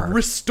and bar. Like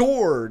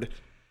restored.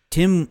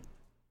 Tim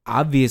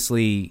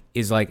obviously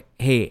is like,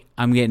 "Hey,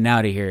 I'm getting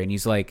out of here." And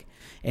he's like,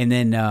 and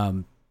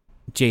then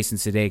Jason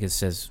Sudeikis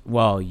says,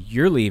 well,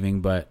 you're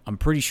leaving, but I'm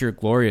pretty sure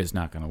Gloria's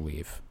not going to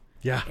leave.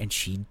 Yeah. And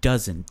she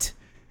doesn't.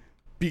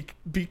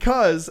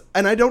 Because,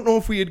 and I don't know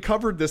if we had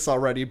covered this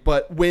already,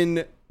 but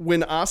when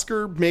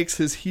Oscar makes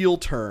his heel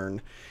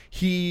turn,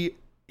 he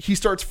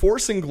starts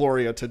forcing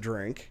Gloria to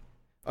drink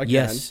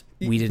again. Yes,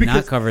 we did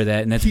not cover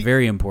that, and that's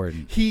very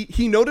important.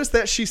 He noticed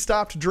that she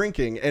stopped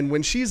drinking, and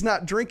when she's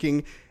not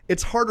drinking,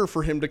 it's harder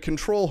for him to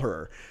control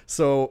her.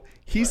 So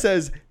he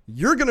says,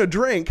 you're going to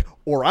drink,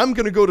 or I'm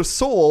going to go to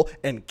Seoul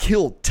and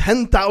kill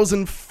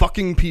 10,000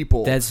 fucking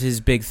people. That's his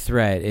big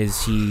threat,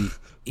 is he...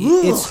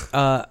 it's,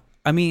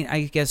 I mean,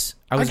 I guess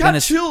I got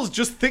chills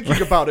just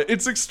thinking about it.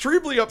 It's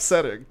extremely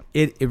upsetting.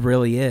 It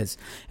really is.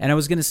 And I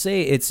was going to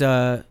say it's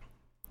a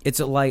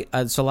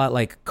lot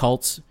like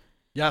cults.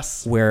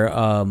 Yes.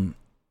 Where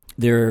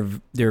they're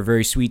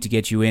very sweet to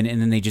get you in,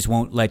 and then they just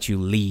won't let you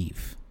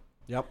leave.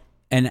 Yep.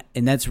 And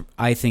that's,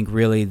 I think,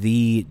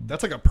 really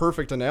that's like a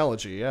perfect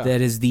analogy. Yeah. That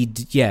is the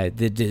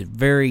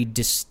very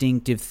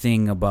distinctive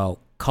thing about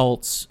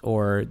cults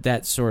or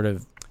that sort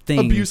of thing.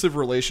 Abusive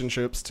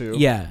relationships too.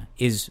 Yeah,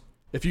 is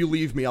if you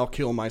leave me, I'll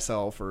kill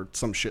myself or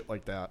some shit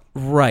like that.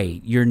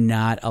 Right. You're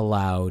not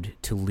allowed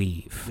to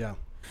leave. Yeah.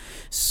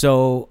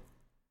 So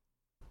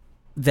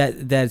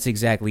that's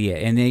exactly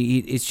it. And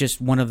it's just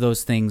one of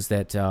those things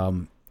that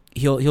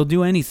he'll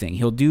do anything.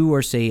 He'll do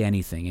or say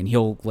anything, and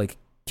he'll like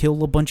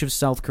kill a bunch of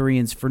South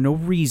Koreans for no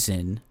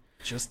reason.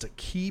 Just to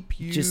keep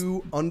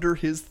you under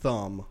his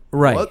thumb.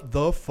 Right. What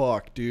the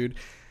fuck, dude?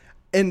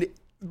 And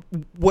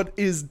what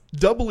is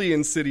doubly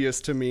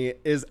insidious to me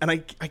is, and I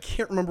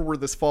can't remember where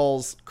this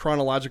falls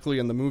chronologically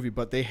in the movie,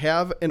 but they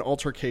have an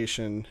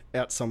altercation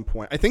at some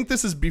point. I think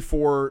this is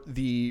before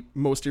the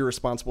most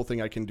irresponsible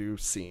thing I can do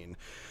scene.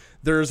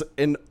 There's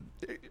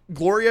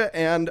Gloria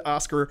and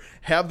Oscar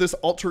have this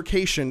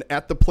altercation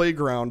at the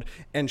playground,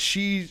 and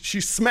she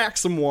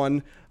smacks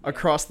someone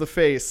across the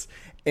face,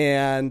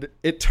 and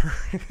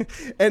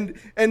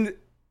and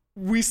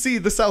we see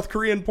the South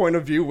Korean point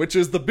of view, which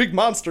is the big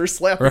monster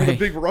slapping the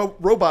big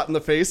robot in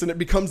the face, and it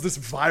becomes this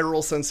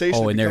viral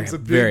sensation. Oh, and they're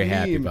very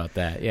happy about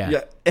that.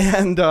 Yeah.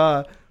 And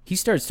he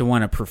starts to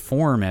want to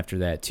perform after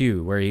that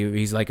too, where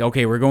he's like,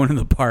 okay, we're going to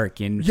the park,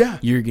 and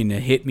you're going to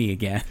hit me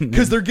again.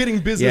 Because they're getting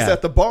business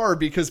at the bar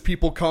because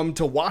people come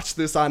to watch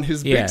this on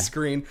his big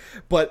screen.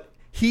 But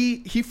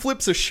he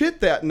flips a shit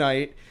that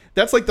night.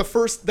 That's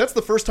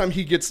the first time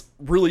he gets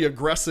really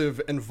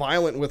aggressive and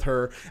violent with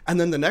her. And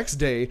then the next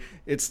day,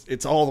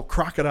 it's all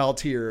crocodile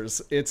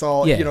tears. It's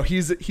all,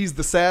 he's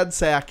the sad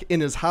sack in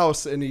his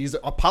house, and he's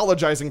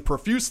apologizing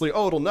profusely.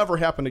 Oh, it'll never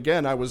happen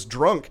again. I was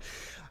drunk.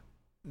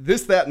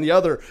 This, that, and the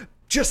other,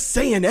 just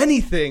saying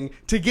anything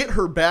to get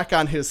her back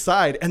on his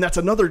side. And that's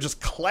another just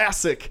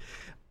classic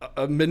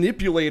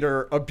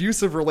manipulator,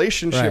 abusive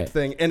relationship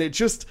thing. And it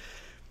just,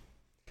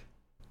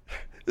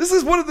 this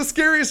is one of the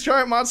scariest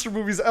giant monster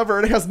movies ever.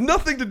 And it has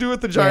nothing to do with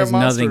the giant monsters.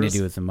 It has nothing to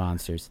do with the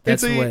monsters.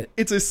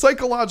 It's a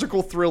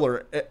psychological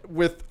thriller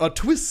with a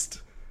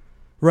twist.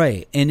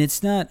 Right. And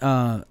it's not,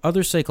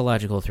 other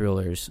psychological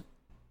thrillers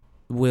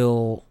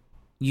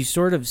you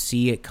sort of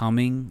see it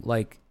coming,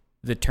 like,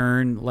 the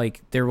turn, like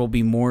there will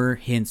be more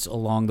hints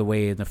along the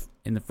way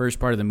in the first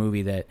part of the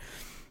movie that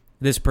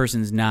this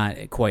person's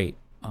not quite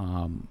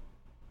on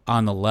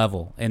the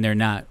level, and they're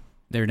not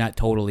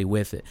totally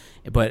with it.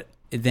 But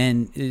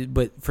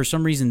for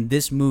some reason,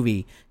 this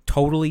movie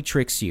totally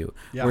tricks you,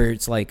 where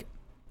it's like,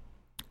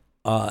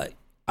 I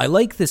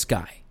like this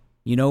guy,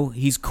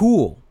 he's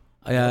cool.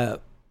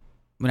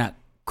 Not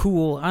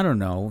cool. I don't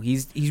know.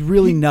 He's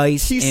really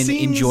nice and seems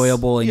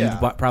enjoyable, and you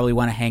probably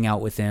want to hang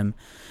out with him.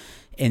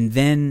 And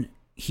then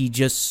he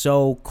just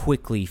so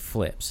quickly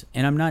flips.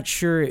 And I'm not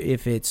sure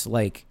if it's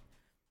like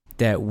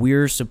that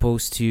we're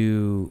supposed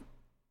to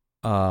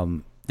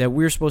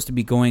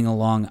be going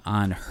along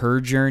on her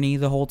journey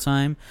the whole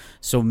time.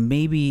 So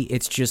maybe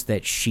it's just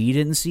that she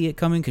didn't see it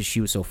coming because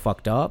she was so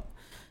fucked up.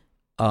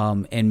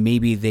 And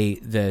maybe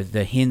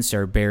the hints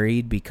are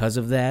buried because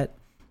of that.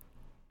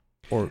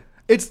 Or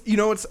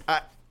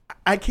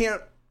I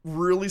can't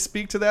really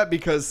speak to that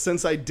because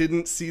since I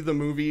didn't see the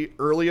movie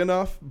early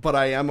enough, but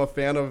I am a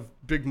fan of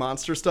big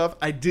monster stuff.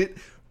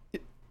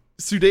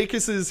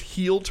 Sudeikis'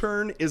 heel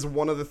turn is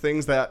one of the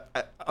things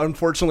that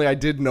unfortunately I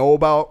did know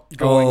about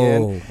going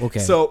in. Okay.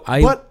 So,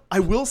 but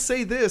I will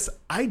say this,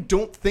 I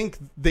don't think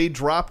they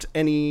dropped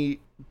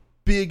any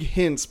big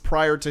hints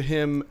prior to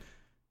him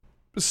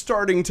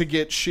starting to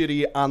get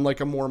shitty on like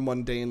a more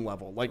mundane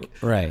level.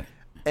 Right.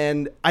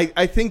 And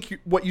I think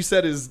what you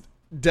said is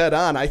dead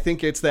on. I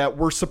think it's that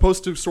we're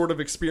supposed to sort of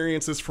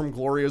experience this from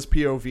Gloria's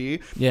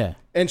POV. Yeah.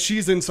 And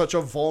she's in such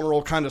a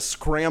vulnerable, kind of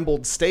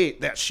scrambled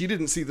state that she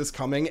didn't see this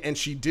coming, and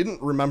she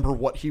didn't remember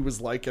what he was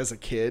like as a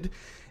kid.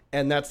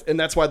 And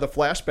that's why the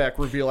flashback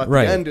reveal at the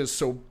end is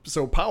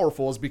so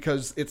powerful, is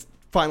because it's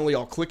finally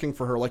all clicking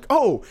for her. Like,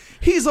 oh,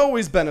 he's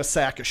always been a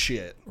sack of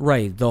shit.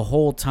 Right. The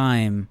whole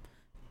time,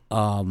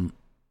 the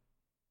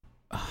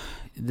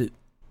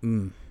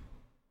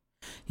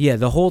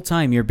whole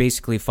time you're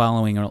basically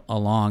following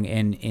along,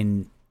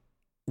 and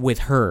with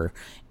her,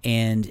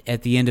 and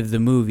at the end of the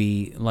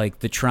movie, like,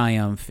 the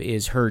triumph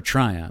is her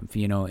triumph,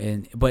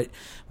 but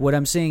what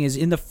I'm saying is,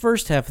 in the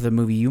first half of the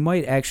movie, you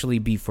might actually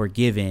be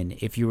forgiven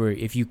if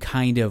you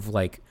kind of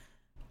like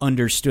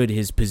understood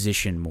his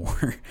position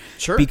more.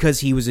 Sure. Because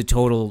he was a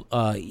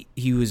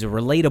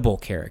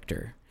relatable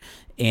character,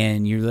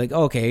 and you're like,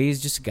 okay,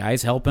 he's just a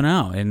guy's helping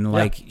out, and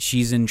like,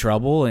 she's in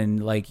trouble,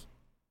 and like,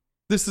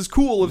 this is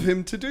cool of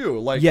him to do.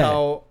 Like,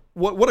 how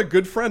what a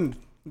good friend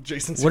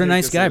Jason Sudeikis what a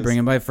nice guy is.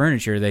 bringing by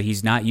furniture that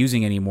he's not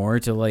using anymore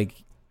to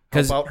like,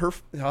 How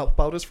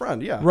about his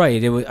friend? Yeah,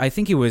 right. I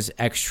think it was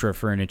extra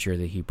furniture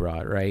that he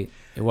brought. Right.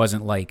 It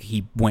wasn't like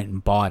he went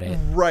and bought it.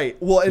 Right.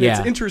 Well, and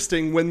it's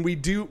interesting when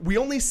we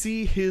only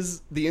see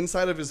the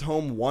inside of his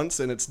home once,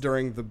 and it's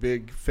during the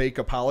big fake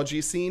apology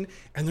scene,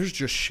 and there's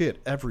just shit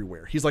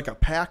everywhere. He's like a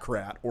pack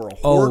rat or a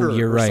hoarder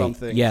you're or right.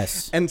 something.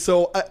 Yes. And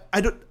so I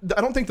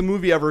don't think the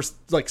movie ever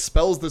like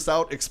spells this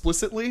out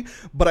explicitly,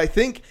 but I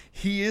think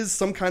he is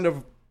some kind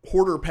of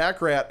hoarder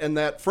pack rat, and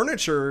that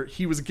furniture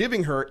he was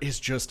giving her is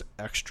just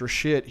extra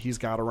shit he's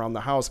got around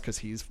the house because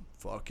he's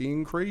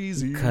fucking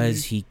crazy.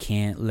 Because he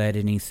can't let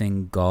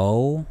anything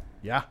go.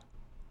 Yeah.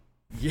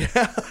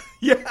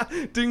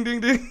 Ding, ding,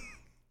 ding.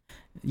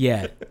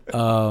 Yeah.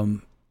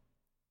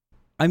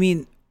 I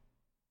mean,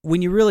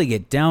 when you really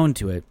get down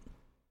to it,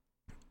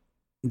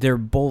 they're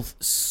both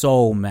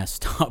so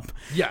messed up.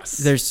 Yes.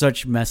 They're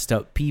such messed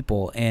up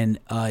people, and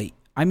I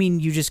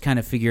mean, you just kind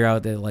of figure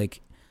out that like,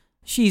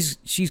 she's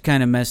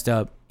kind of messed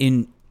up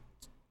in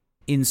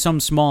some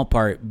small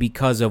part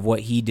because of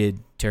what he did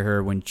to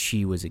her when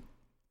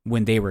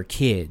they were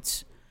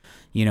kids,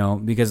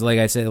 because like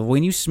I said,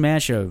 when you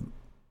smash a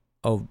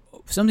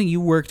something you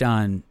worked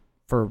on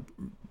for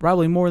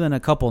probably more than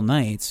a couple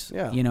nights,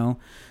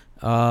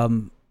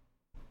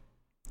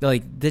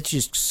 like, that's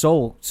just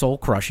soul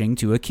crushing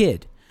to a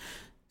kid.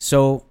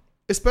 So,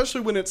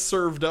 especially when it's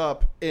served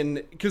up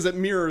because it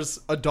mirrors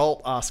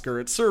adult Oscar.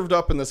 It's served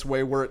up in this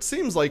way where it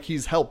seems like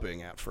he's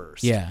helping at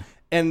first. Yeah.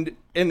 And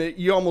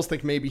you almost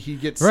think maybe he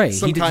gets right.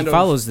 some kind he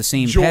follows the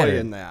same joy pattern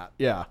in that.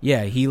 Yeah.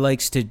 Yeah, he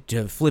likes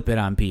to flip it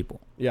on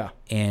people. Yeah.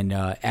 And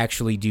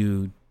actually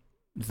do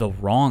the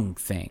wrong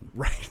thing.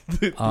 Right.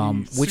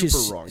 Which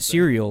is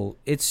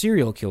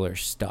serial killer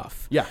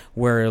stuff. Yeah.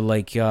 Where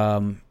like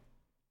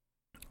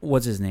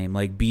what's his name?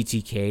 Like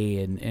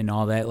BTK and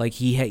all that. Like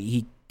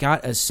he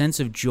got a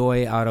sense of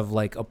joy out of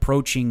like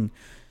approaching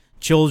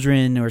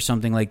children or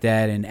something like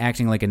that and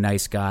acting like a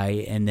nice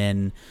guy, and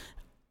then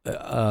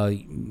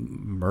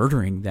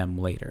murdering them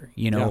later,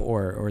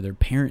 or their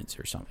parents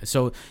or something.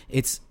 So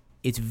it's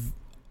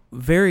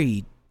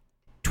very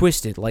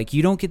twisted. Like,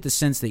 you don't get the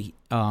sense that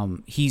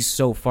he's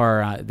so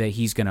far that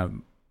he's gonna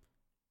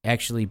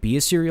actually be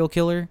a serial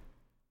killer,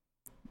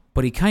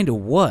 but he kind of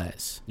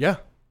was. Yeah.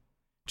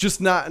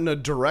 Just not in a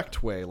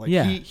direct way. Like,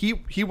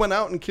 he went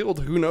out and killed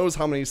who knows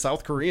how many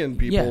South Korean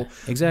people. Yeah,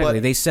 exactly.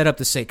 They set up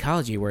the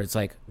psychology where it's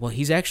like, well,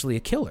 he's actually a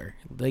killer.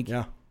 Like,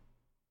 yeah.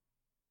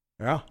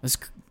 That's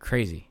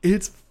crazy.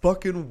 It's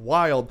fucking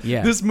wild.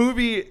 Yeah. This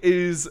movie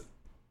is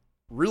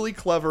really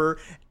clever,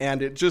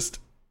 and it just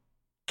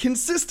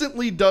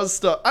consistently does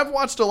stuff. I've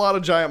watched a lot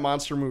of giant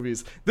monster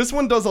movies. This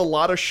one does a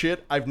lot of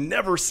shit I've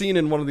never seen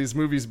in one of these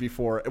movies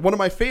before. One of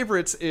my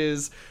favorites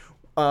is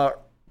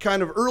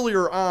kind of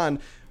earlier on,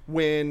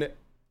 when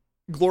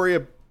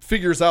Gloria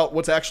figures out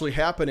what's actually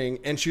happening,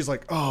 and she's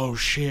like, oh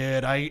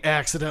shit, I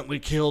accidentally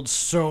killed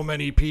so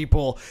many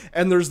people.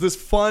 And there's this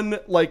fun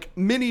like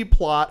mini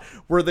plot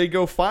where they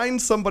go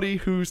find somebody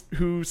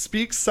who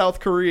speaks South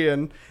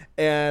Korean,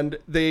 and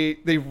they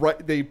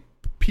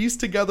piece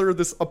together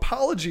this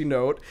apology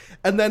note,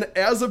 and then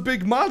as a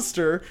big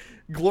monster,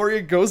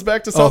 Gloria goes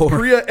back to South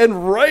Korea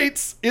and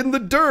writes in the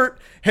dirt,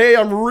 hey,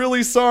 I'm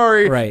really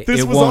sorry. Right.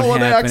 This it was won't all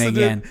an happen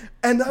accident. Again.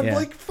 And I'm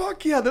like,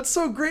 fuck yeah, that's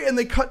so great. And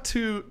they cut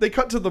to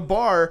the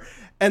bar,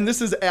 and this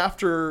is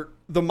after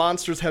the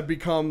monsters have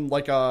become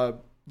like a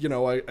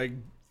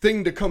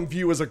thing to come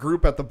view as a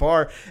group at the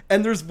bar.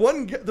 And there's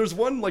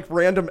one like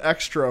random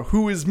extra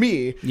who is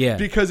me. Yeah.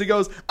 Because he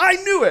goes, I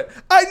knew it.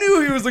 I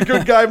knew he was a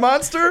good guy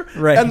monster.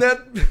 Right. And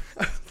that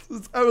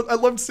I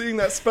loved seeing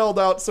that spelled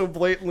out so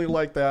blatantly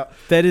like that.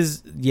 That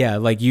is, yeah,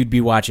 like you'd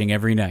be watching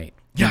every night.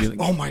 Yeah. Like,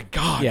 oh my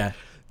God. Yeah.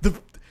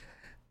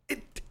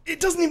 It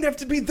doesn't even have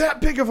to be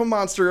that big of a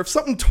monster. If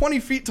something 20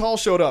 feet tall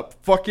showed up,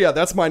 fuck yeah,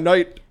 that's my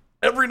night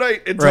every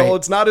night until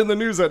it's not in the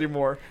news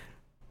anymore.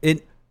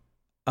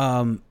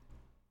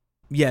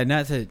 Yeah,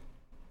 not to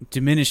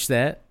diminish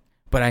that,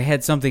 but I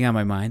had something on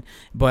my mind.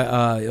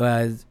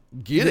 But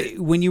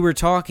when you were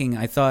talking,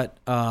 I thought,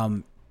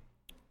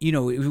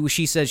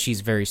 she says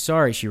she's very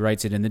sorry. She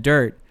writes it in the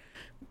dirt.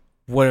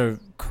 What a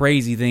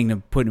crazy thing to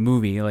put in a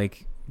movie,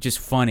 like just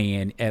funny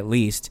and at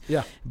least.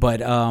 Yeah.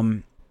 But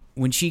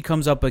when she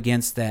comes up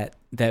against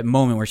that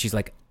moment where she's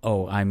like,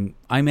 "Oh, I'm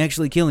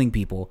actually killing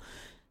people,"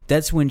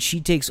 that's when she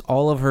takes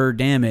all of her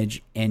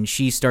damage and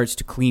she starts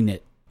to clean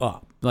it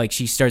up. Like,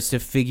 she starts to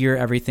figure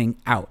everything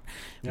out.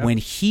 Yep. When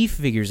he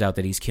figures out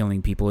that he's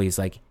killing people, he's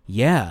like,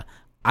 "Yeah,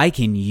 I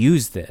can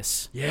use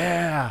this."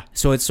 Yeah.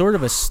 So it's sort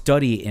of a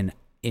study in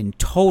in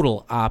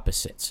total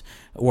opposites,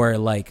 where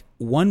like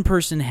one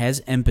person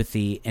has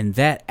empathy and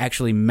that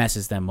actually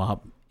messes them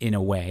up in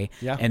a way,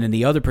 and then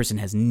the other person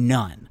has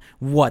none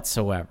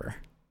whatsoever.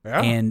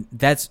 Yeah. And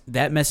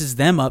that messes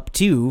them up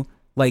too.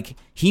 Like,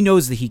 he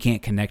knows that he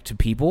can't connect to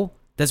people.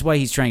 That's why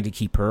he's trying to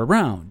keep her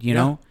around, you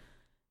know?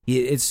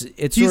 It's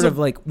sort of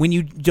like when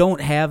you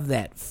don't have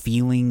that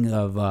feeling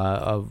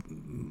of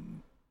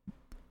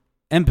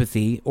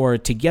empathy or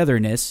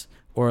togetherness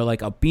or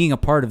like being a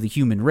part of the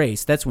human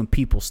race, that's when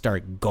people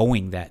start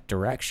going that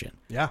direction.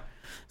 Yeah.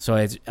 So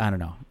I don't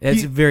know.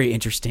 It's very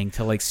interesting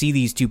to like see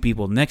these two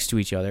people next to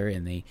each other,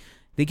 and they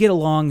get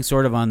along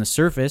sort of on the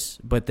surface,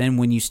 but then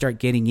when you start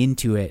getting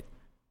into it,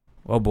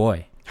 oh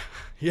boy.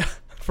 Yeah,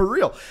 for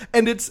real.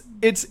 And it's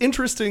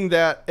interesting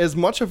that as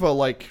much of a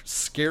like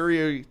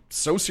scary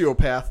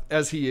sociopath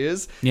as he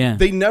is,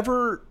 they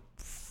never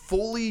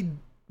fully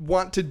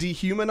want to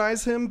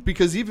dehumanize him,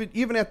 because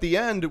even at the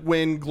end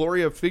when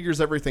Gloria figures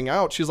everything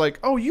out, she's like,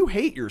 "Oh, you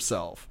hate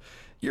yourself.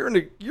 You're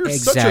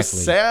such a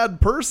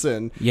sad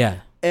person." Yeah.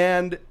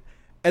 And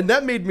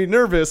that made me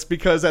nervous,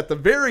 because at the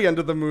very end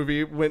of the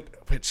movie,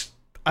 which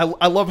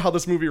I love how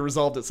this movie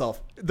resolved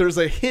itself. There's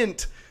a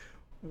hint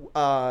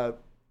as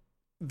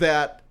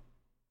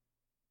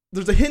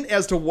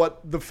to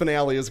what the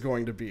finale is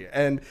going to be,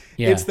 and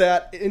it's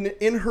that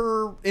in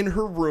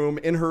her room,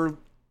 in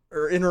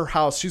her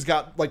house, she's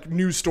got like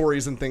news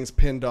stories and things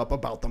pinned up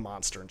about the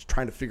monster, and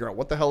trying to figure out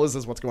what the hell is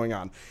this, what's going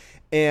on.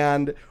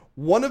 And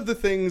one of the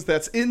things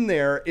that's in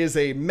there is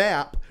a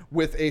map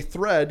with a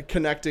thread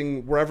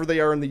connecting wherever they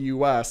are in the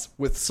U.S.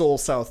 with Seoul,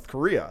 South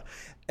Korea.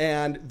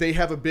 And they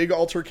have a big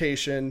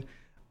altercation,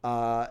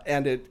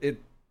 and it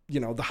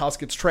the house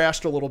gets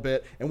trashed a little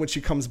bit. And when she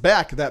comes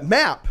back, that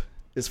map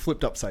is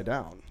flipped upside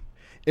down,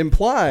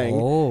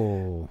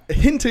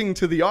 hinting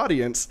to the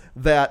audience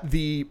that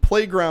the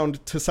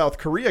playground to South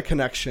Korea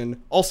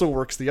connection also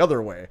works the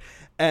other way.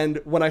 And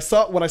when I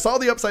saw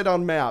the upside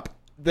down map,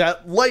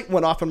 that light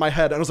went off in my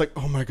head, and I was like,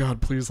 "Oh my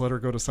God, please let her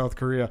go to South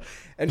Korea."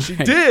 And she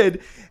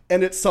did,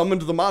 and it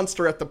summoned the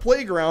monster at the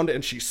playground,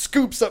 and she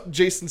scoops up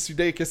Jason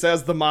Sudeikis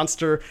as the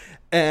monster,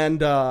 and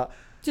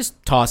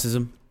just tosses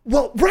him.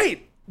 Well,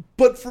 right.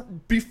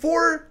 But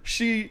before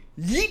she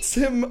yeets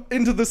him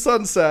into the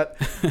sunset,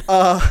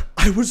 I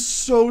was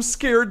so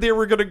scared they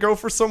were going to go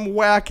for some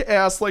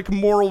whack-ass like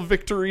moral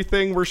victory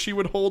thing where she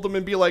would hold him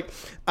and be like,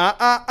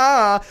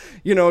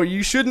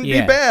 you shouldn't be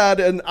bad,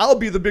 and I'll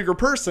be the bigger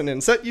person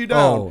and set you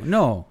down. Oh,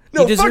 no.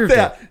 No, fuck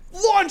that. It.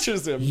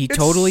 Launches him.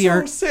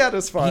 It's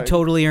satisfying. He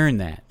totally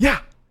earned that. Yeah.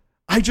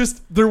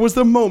 There was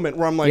the moment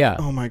where I'm like,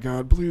 oh my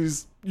God,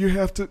 please, you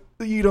have to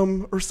eat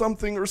him or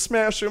something or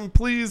smash him,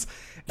 please.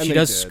 And she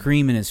does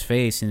scream in his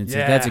face, and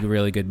that's a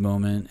really good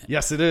moment.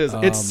 Yes, it is.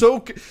 It's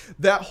so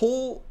that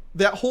whole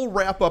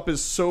wrap up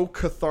is so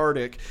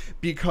cathartic,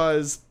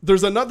 because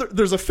there's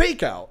a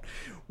fake out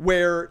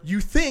where you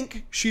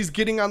think she's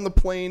getting on the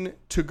plane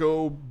to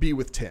go be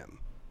with Tim,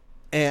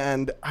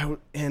 and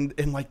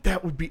like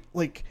that would be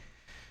like,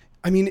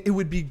 I mean, it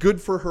would be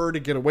good for her to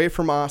get away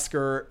from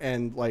Oscar,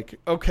 and like,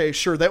 okay,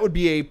 sure, that would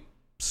be a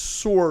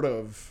sort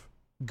of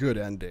good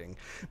ending,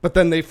 but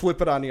then they flip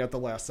it on you at the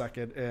last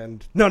second,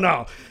 and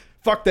no,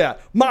 fuck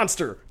that,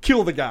 monster,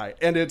 kill the guy.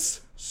 And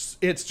it's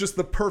just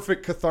the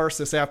perfect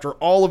catharsis after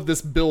all of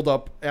this build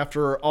up,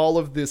 after all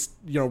of this,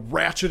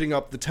 ratcheting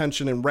up the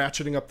tension and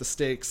ratcheting up the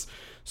stakes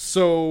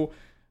so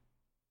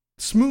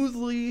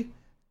smoothly.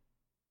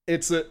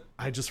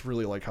 I just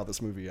really like how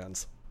this movie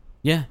ends.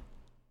 Yeah.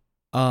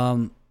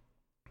 Well,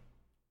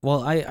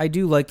 I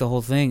do like the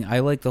whole thing.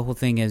 I like the whole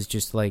thing as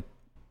just like,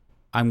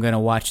 I'm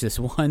gonna watch this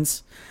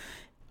once.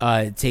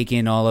 Take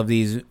in all of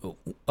these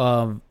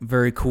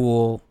very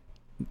cool,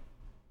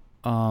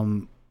 I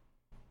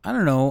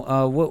don't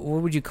know, what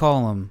would you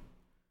call them?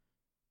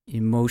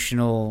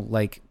 Emotional,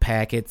 like,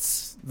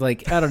 packets?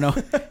 Like, I don't know.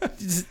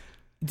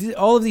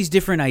 All of these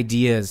different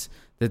ideas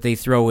that they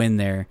throw in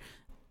there.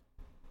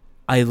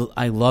 I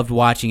loved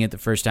watching it the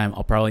first time.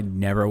 I'll probably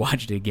never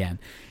watch it again.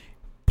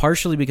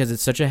 Partially because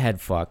it's such a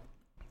head fuck.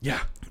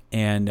 Yeah.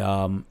 And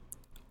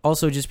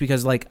also just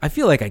because, like, I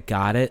feel like I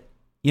got it,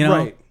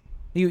 Right.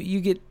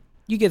 You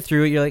get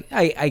through it. You're like,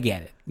 I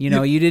get it.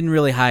 You didn't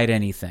really hide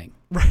anything.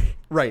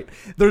 Right.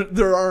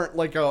 There aren't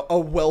like a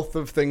wealth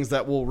of things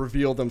that will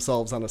reveal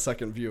themselves on a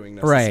second viewing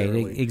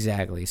necessarily. Right.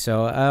 Exactly.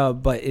 So,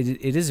 but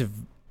it is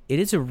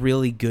a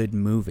really good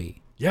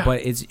movie. Yeah.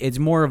 But it's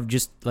more of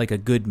just like a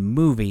good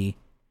movie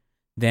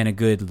than a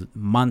good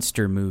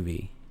monster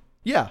movie.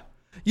 Yeah.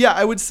 Yeah.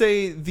 I wouldn't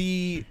say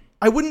the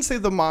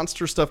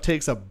monster stuff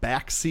takes a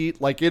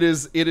backseat. Like it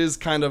is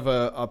kind of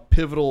a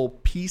pivotal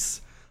piece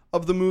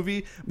of the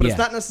movie, but it's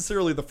not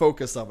necessarily the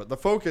focus of it. The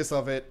focus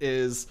of it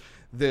is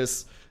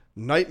this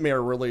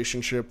nightmare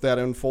relationship that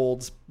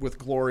unfolds with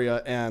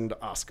Gloria and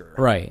Oscar.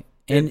 Right.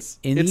 And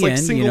it's like end,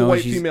 single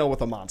white female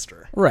with a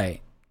monster.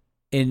 Right.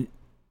 And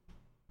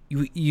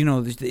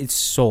it's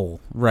soul,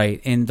 right?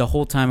 And the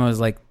whole time I was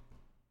like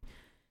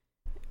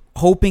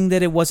hoping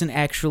that it wasn't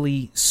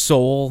actually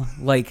soul,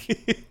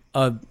 like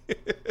a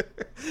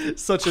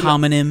such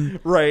homonym.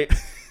 Right.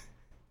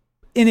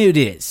 And it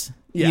is.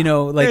 Yeah, you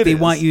know, like it they is.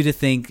 want you to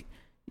think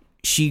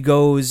she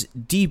goes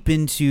deep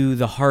into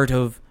the heart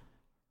of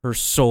her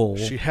soul.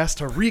 She has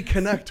to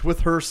reconnect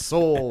with her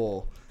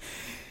soul.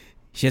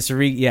 She has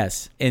to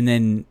yes. And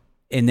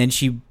then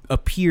she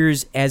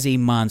appears as a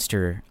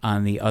monster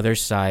on the other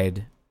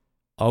side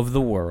of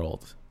the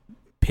world,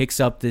 picks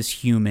up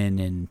this human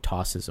and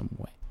tosses him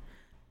away.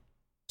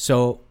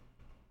 So,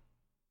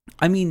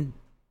 I mean,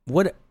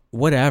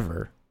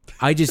 whatever.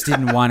 I just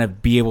didn't want to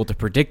be able to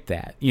predict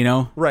that, you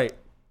know? Right.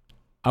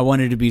 I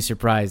wanted to be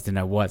surprised, and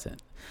I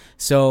wasn't.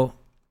 So,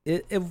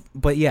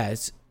 but yeah,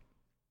 it's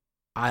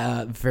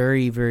a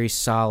very, very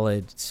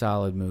solid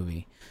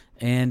movie.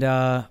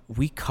 And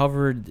we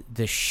covered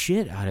the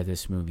shit out of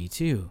this movie,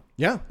 too.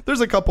 Yeah.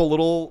 There's a couple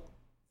little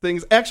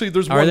things. Actually,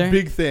 there's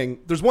big thing.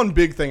 There's one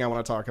big thing I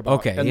want to talk about.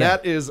 Okay, and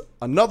that is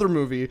another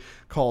movie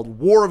called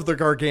War of the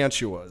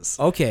Gargantuas.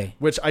 Okay.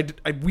 Which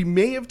we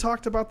may have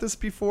talked about this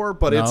before,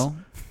 but No. it's...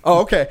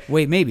 Oh, okay.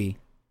 Wait, maybe.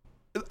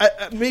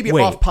 Maybe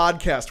Wait. off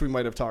podcast we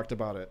might have talked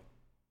about it.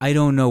 I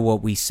don't know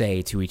what we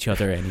say to each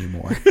other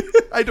anymore.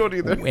 I don't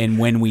either. And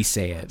when we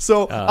say it.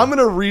 So I'm going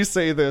to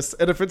re-say this,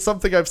 and if it's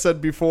something I've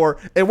said before,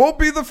 it won't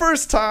be the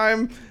first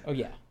time. Oh,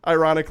 yeah.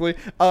 Ironically.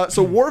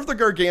 So War of the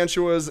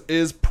Gargantuas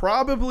is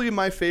probably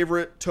my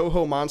favorite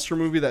Toho monster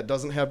movie that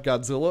doesn't have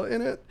Godzilla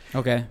in it.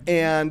 Okay.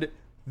 And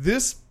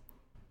this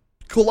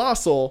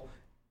Colossal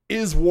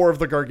is War of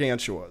the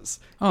Gargantuas.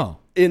 Oh.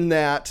 In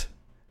that...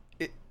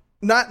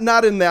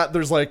 Not in that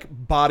there's like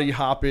body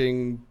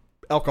hopping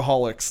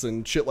alcoholics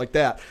and shit like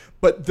that,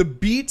 but the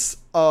beats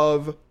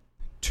of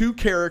two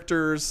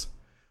characters,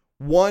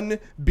 one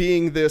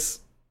being this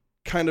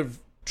kind of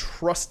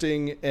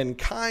trusting and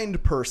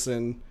kind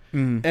person,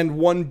 and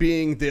one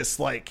being this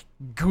like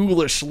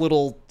ghoulish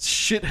little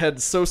shithead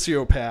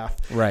sociopath.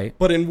 Right.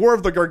 But in War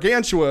of the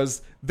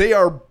Gargantuas, they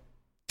are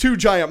two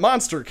giant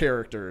monster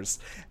characters,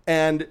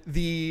 and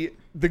the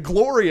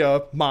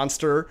Gloria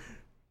monster,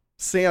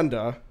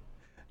 Sanda,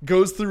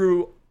 goes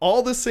through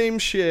all the same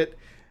shit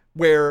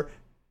where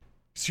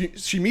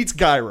she meets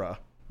Gyra,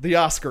 the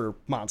Oscar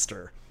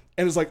monster,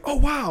 and is like, oh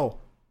wow,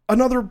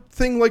 another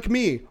thing like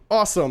me.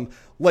 Awesome.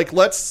 Like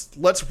let's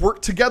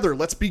work together.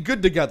 Let's be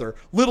good together.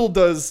 Little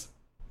does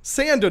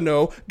Sanda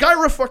know,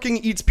 Gyra fucking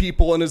eats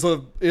people and is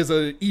a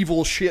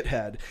evil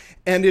shithead.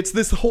 And it's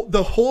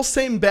the whole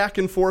same back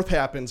and forth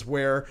happens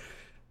where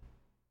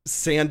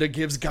Sanda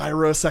gives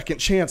Gyra a second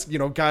chance. You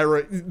know,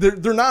 Gyra,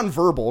 they're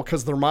nonverbal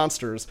because they're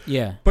monsters.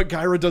 Yeah. But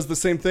Gyra does the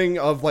same thing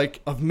of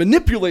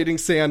manipulating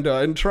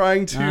Sanda and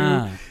trying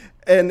to,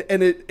 and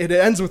it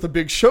ends with a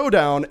big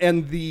showdown.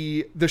 And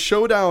the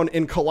showdown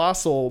in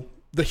Colossal,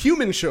 the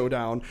human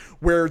showdown,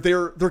 where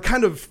they're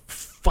kind of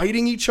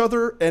fighting each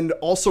other and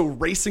also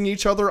racing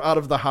each other out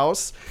of the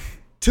house,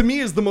 to me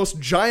is the most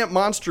giant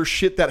monster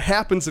shit that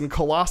happens in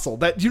Colossal.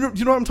 That you know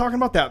what I'm talking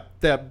about?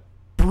 That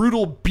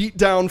brutal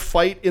beatdown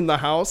fight in the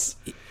house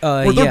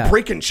where they're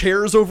breaking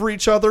chairs over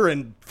each other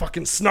and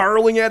fucking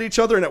snarling at each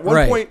other, and at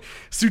one point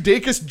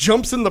Sudeikis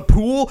jumps in the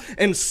pool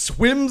and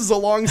swims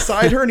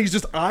alongside her and he's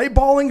just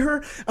eyeballing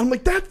her. I'm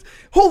like, that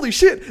holy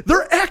shit,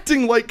 they're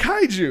acting like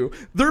kaiju.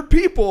 They're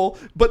people,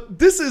 but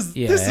this is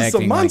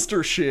some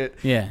monster shit.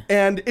 Yeah.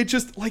 And it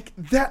just like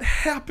that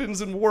happens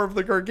in War of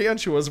the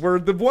Gargantuas, where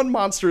the one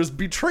monster is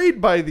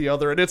betrayed by the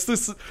other, and it's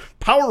this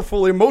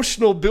powerful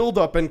emotional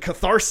buildup and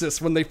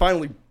catharsis when they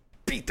finally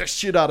beat the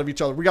shit out of each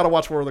other. We got to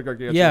watch War of the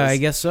Gargantuas. Yeah, I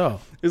guess so.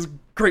 It's a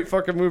great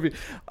fucking movie.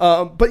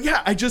 But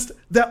yeah, I just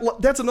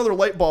that's another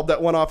light bulb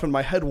that went off in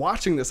my head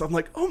watching this. I'm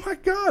like, oh my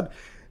god,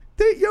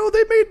 they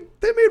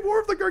made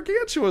War of the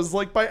Gargantuas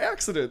like by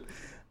accident,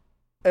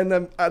 and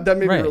then that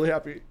made me really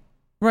happy.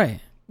 Right.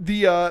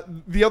 The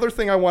other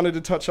thing I wanted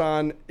to touch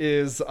on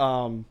is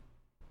the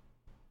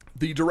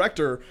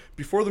director,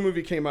 before the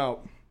movie came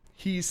out,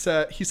 he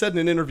said in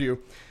an interview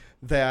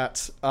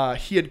that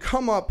he had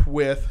come up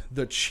with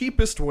the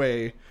cheapest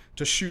way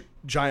to shoot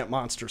giant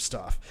monster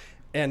stuff,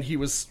 and he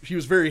was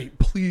very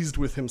pleased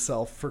with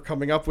himself for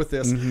coming up with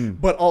this,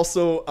 but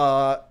also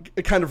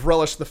kind of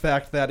relished the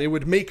fact that it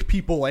would make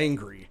people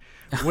angry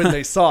when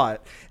they saw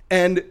it.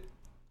 And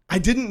I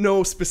didn't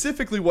know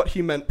specifically what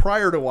he meant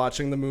prior to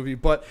watching the movie,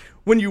 but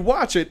when you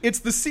watch it, it's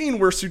the scene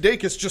where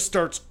Sudeikis just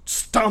starts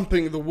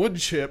stomping the wood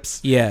chips.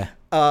 Yeah.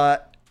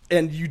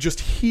 And you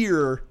just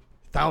hear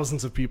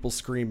thousands of people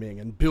screaming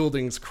and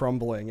buildings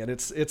crumbling, and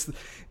it's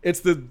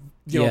the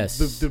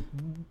the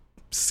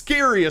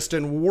scariest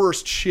and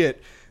worst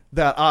shit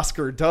that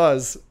Oscar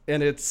does,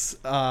 and it's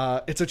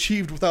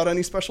achieved without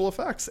any special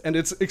effects, and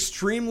it's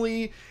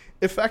extremely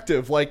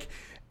effective. Like,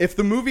 if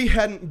the movie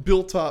hadn't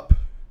built up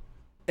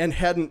and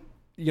hadn't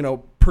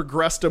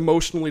progressed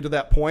emotionally to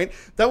that point,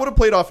 that would have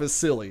played off as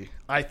silly.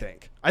 I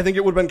think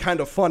it would have been kind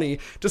of funny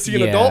to see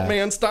an adult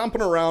man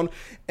stomping around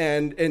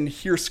and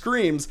hear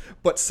screams,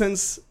 but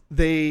since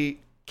they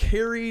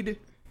carried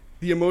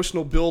the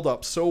emotional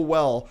build-up so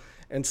well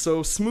and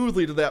so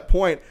smoothly to that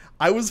point,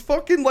 I was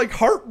fucking like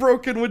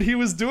heartbroken when he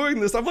was doing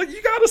this. I'm like,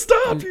 you gotta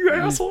stop, you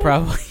asshole.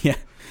 Probably, yeah.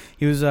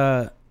 He was.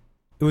 It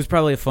was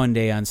probably a fun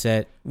day on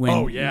set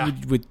when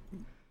with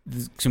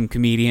some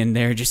comedian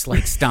there just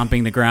like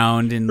stomping the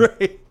ground and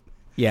Right.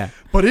 yeah.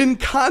 But in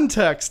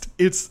context,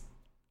 it's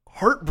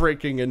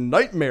heartbreaking and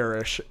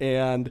nightmarish.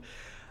 And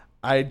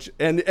yeah,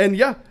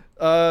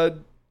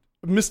 Mr.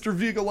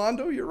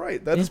 Vigalondo, you're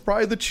right. That is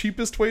probably the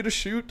cheapest way to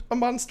shoot a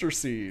monster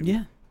scene.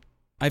 Yeah.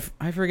 I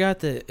forgot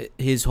that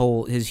his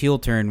heel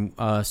turn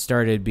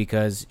started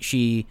because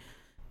she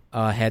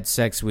had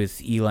sex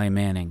with Eli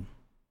Manning.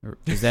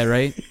 Is that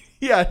right?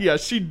 Yeah,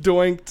 she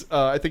doinked.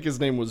 I think his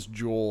name was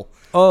Joel.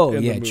 Oh,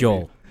 in the yeah, movie.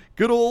 Joel.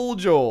 Good old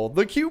Joel,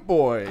 the cute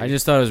boy. I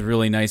just thought it was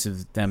really nice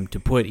of them to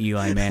put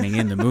Eli Manning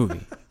in the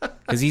movie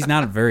because he's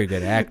not a very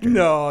good actor.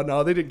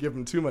 No, they didn't give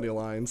him too many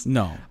lines.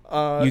 No,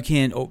 you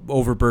can't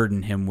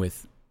overburden him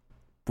with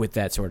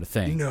that sort of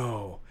thing.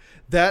 No,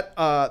 that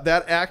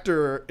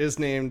actor is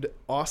named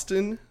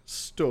Austin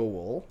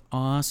Stowell.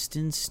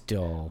 Austin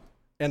Stoll.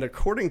 And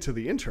according to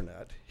the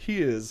internet,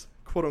 he is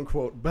quote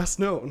unquote best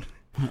known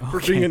for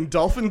being in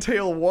Dolphin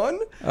Tale 1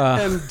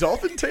 and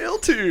Dolphin Tale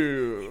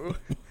 2.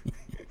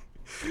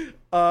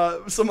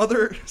 Some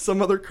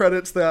other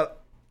credits that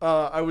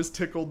I was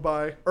tickled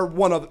by, or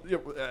one other,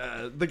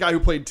 the guy who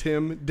played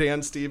Tim,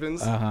 Dan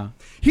Stevens.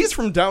 He's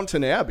from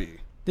Downton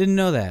Abbey. Didn't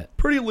know that.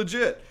 Pretty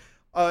legit.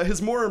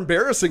 His more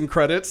embarrassing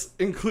credits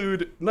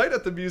include Night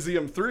at the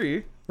Museum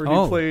 3, where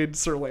he played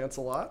Sir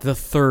Lancelot. The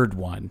third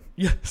one.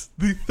 Yes,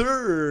 the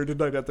third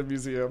Night at the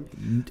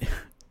Museum.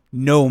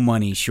 No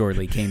money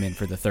surely came in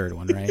for the third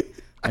one, right?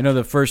 I know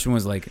the first one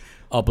was like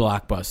a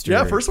blockbuster.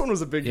 Yeah, first one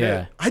was a big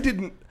hit.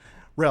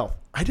 Ralph,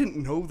 I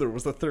didn't know there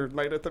was a third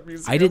Night at the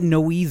Museum. I didn't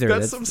know either.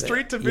 That's some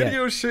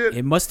straight-to-video shit.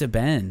 It must have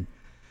been.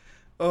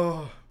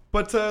 Oh,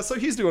 but so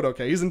he's doing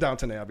okay. He's in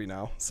Downton Abbey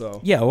now,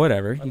 so... Yeah,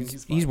 whatever. I mean,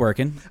 he's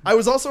working. I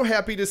was also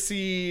happy to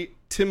see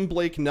Tim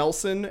Blake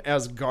Nelson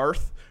as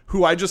Garth,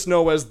 who I just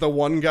know as the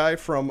one guy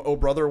from Oh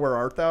Brother, Where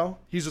Art Thou?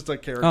 He's just a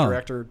character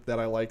actor that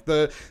I like.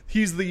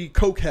 He's the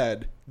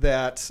cokehead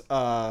that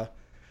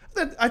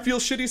I feel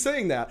shitty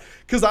saying that,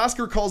 because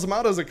Oscar calls him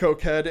out as a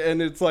cokehead,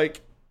 and it's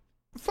like,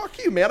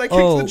 fuck you, man. I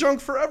kicked the junk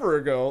forever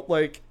ago.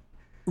 Like,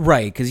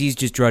 right, because he's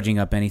just drudging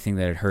up anything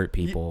that had hurt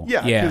people.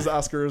 Yeah, because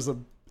Oscar is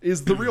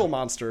the real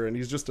monster, and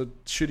he's just a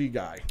shitty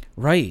guy.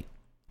 Right.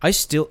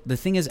 The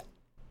thing is,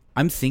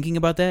 I'm thinking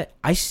about that.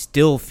 I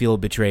still feel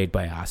betrayed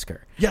by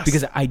Oscar. Yes.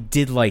 Because I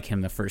did like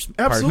him the first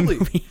part of the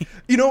movie.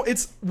 You know,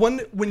 it's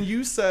when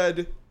you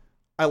said,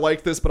 I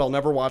like this, but I'll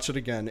never watch it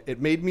again, it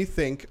made me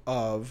think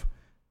of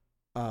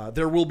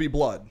There Will Be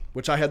Blood,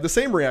 which I had the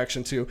same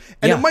reaction to.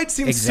 And it might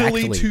seem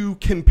silly to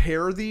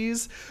compare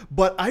these,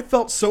 but I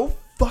felt so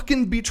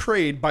fucking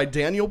betrayed by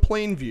Daniel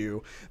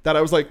Plainview that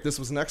I was like, this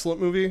was an excellent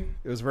movie.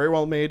 It was very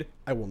well made.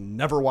 I will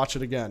never watch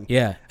it again.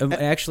 Yeah.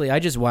 Actually, I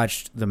just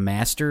watched The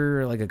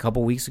Master like a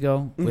couple weeks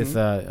ago with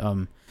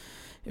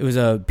it was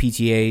a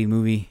PTA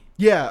movie.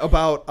 Yeah,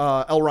 about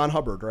L. Ron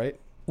Hubbard, right?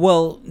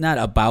 Well, not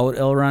about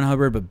L. Ron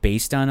Hubbard, but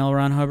based on L.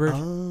 Ron Hubbard,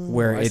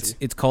 where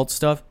it's cult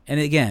stuff. And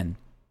again,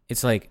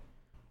 it's like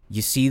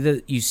you see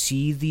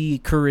the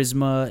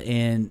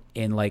charisma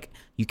and like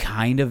you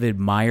kind of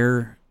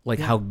admire like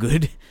how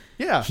good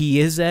he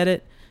is at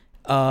it.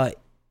 I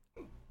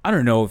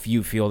don't know if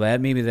you feel that.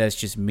 Maybe that's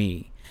just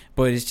me.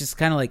 But it's just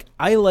kind of like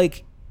I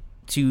like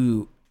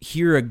to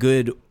hear a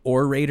good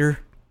orator.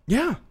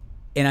 Yeah.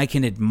 And I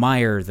can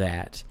admire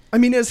that. I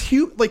mean, I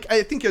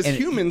think as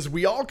humans,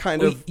 we all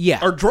kind of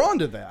are drawn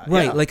to that.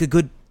 Right, yeah. like a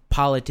good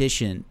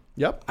politician.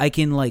 Yep. I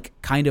can like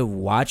kind of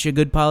watch a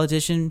good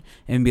politician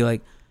and be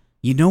like,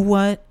 you know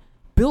what?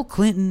 Bill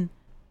Clinton,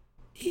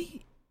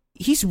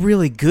 he's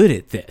really good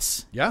at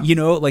this. Yeah. You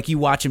know, like you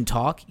watch him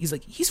talk,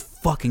 he's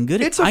fucking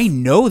good at it. I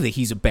know that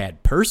he's a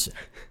bad person.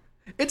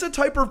 It's a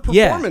type of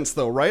performance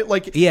though, right?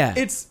 Like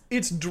it's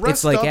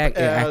dressed like up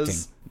as acting.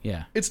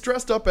 Yeah. It's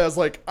dressed up as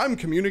like I'm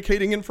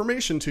communicating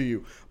information to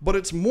you, but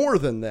it's more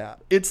than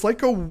that. It's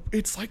like a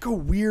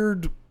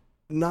weird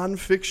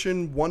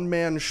nonfiction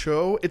one-man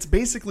show. It's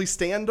basically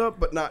stand-up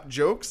but not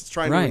jokes. It's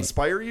trying to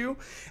inspire you.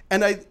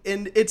 And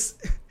it's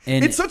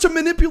such a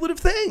manipulative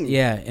thing.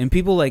 Yeah, and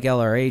people like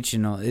LRH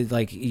and all,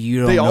 like you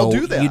don't they know, all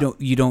do that.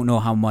 You don't know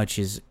how much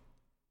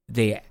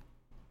they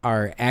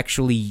are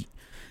actually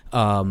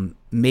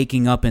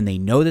making up, and they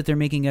know that they're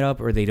making it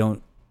up, or they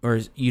don't, or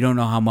you don't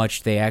know how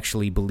much they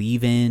actually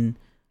believe in,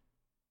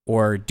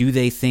 or do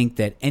they think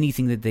that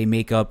anything that they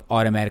make up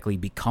automatically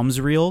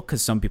becomes real?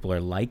 Because some people are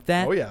like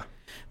that. Oh yeah,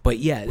 but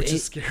yeah, which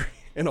is scary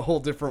in a whole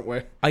different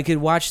way. I could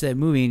watch that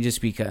movie and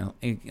just be kind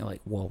of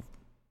like, well,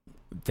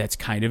 that's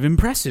kind of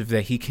impressive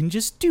that he can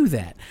just do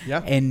that.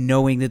 Yeah, and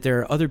knowing that there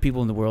are other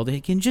people in the world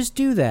that can just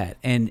do that,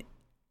 and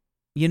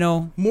you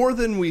know, more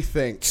than we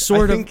think.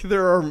 I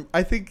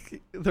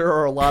think there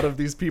are a lot of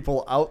these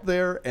people out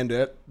there, and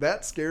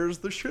that scares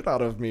the shit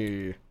out of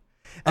me.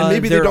 And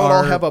maybe they don't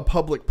all have a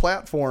public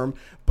platform,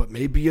 but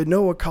maybe you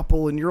know a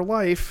couple in your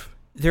life.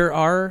 There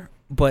are,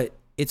 but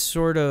it's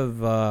sort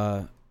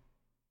of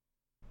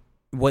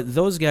what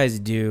those guys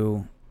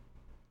do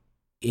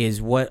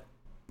is what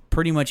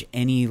pretty much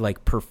any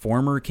like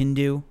performer can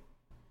do,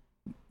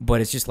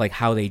 but it's just like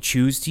how they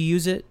choose to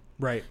use it.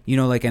 Right. You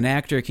know, like an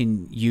actor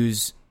can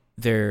use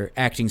their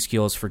acting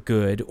skills for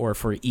good or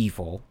for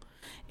evil,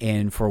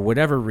 and for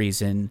whatever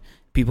reason,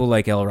 people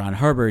like L. Ron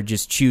Hubbard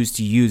just choose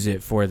to use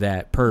it for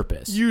that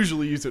purpose.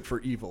 Usually use it for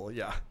evil,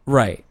 yeah.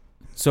 Right.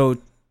 So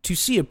to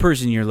see a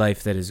person in your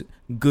life that is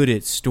good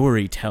at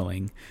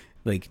storytelling,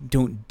 like,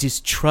 don't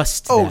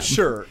distrust them. Oh,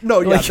 sure. No,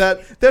 yeah,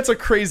 Like, that's a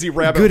crazy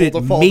rabbit good hole at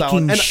to fall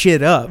making down. And,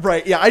 shit up.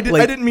 right, yeah, I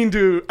Like- didn't mean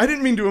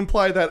to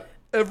imply that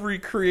every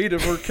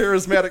creative or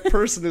charismatic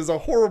person is a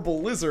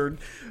horrible lizard.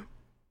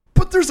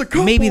 But there's a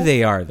couple. Maybe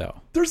they are,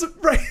 though. There's a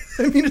right.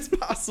 I mean, it's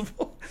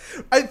possible.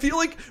 I feel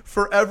like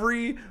for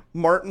every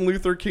Martin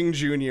Luther King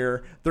Jr.,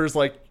 there's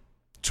like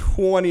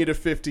 20 to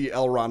 50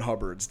 L. Ron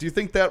Hubbards. Do you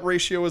think that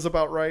ratio is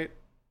about right?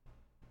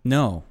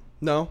 No.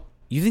 No.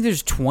 You think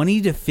there's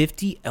 20 to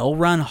 50 L.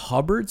 Ron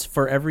Hubbards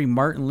for every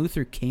Martin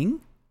Luther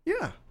King?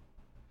 Yeah.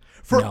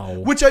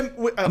 No.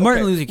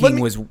 Martin Luther King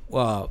was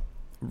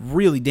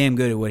really damn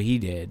good at what he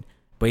did.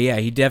 But yeah,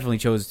 he definitely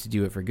chose to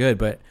do it for good.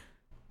 But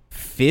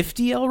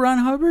 50 L. Ron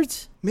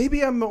Hubbards?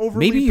 Maybe I'm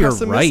overly Maybe you're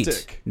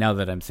pessimistic. right, now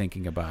that I'm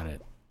thinking about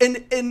it.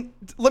 And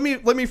let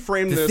me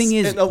frame The this. thing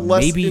is, in a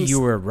less maybe you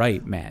were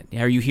right, Matt.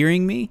 Are you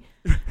hearing me?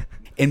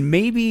 And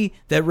maybe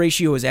that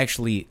ratio is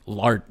actually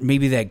large.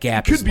 Maybe that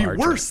gap could is be larger.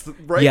 worse,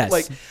 right? Yes.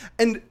 Like,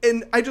 and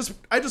I just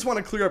want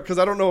to clear up because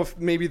I don't know if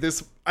maybe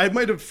I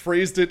might have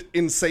phrased it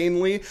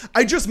insanely.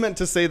 I just meant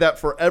to say that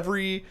for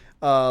every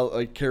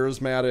like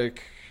charismatic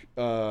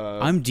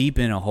I'm deep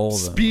in a hole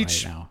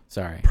speech right now.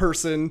 Sorry.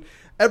 person,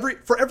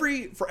 for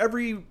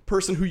every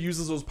person who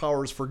uses those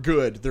powers for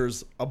good,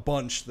 there's a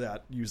bunch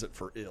that use it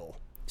for ill.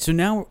 So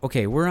now,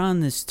 okay, we're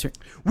on this.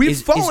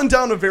 We've fallen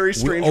down a very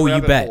strange you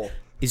rabbit bet. hole.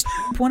 Is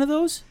one of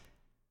those?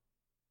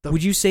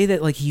 Would you say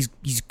that like he's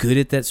good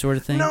at that sort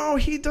of thing? No,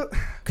 he does.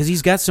 Because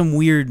he's got some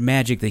weird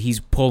magic that he's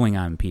pulling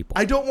on people.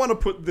 I don't want to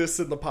put this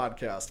in the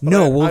podcast. But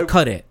No, we'll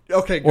cut it.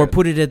 Okay, good. Or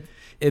put it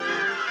at.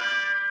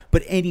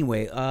 But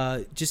anyway,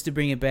 just to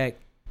bring it back,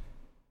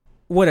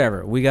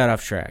 whatever, we got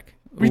off track.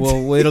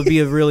 Well, it'll be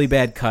a really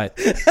bad cut.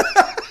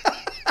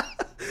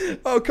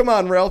 Oh, come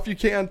on, Ralph! You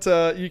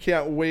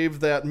can't wave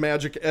that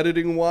magic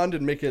editing wand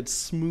and make it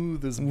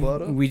smooth as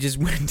butter. We just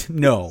went.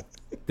 No,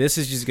 this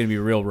is just going to be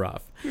real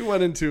rough. We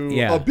went into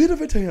Yeah. a bit of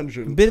a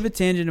tangent. A bit of a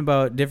tangent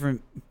about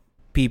different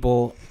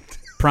people,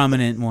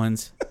 prominent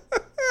ones,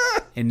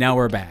 and now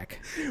we're back.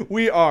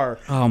 We are.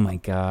 Oh my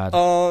god.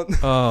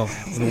 Uh,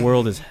 The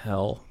world is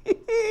hell.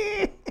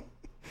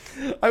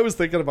 I was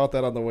thinking about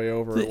that on the way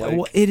over.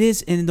 Well, it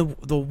is, and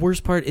the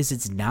worst part is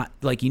it's not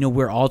like,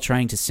 we're all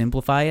trying to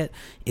simplify it.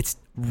 It's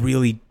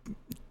really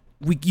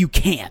you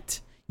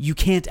can't.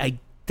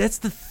 That's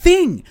the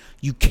thing.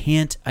 You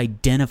can't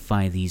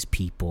identify these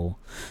people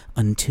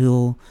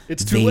until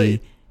It's too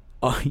late.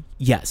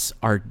 Yes,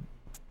 are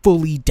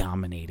fully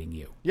dominating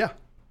you. Yeah.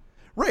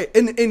 Right,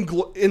 and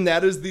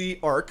that is the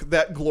arc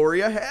that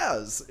Gloria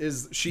has.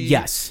 Is she?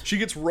 Yes. She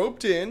gets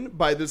roped in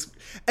by this,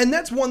 and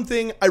that's one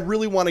thing I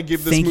really want to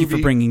give this Thank movie. you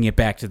for bringing it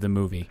back to the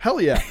movie.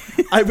 Hell yeah,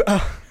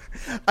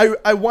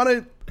 I want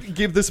to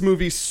give this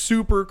movie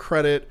super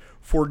credit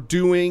for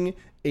doing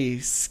a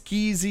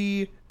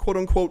skeezy, quote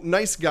unquote,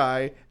 nice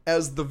guy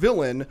as the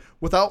villain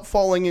without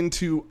falling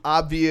into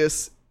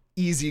obvious,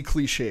 easy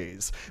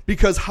cliches.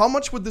 Because how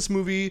much would this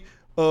movie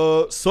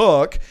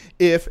suck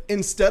if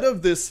instead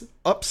of this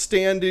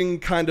upstanding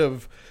kind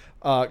of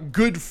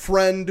good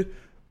friend,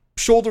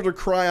 shoulder to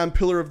cry on,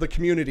 pillar of the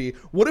community,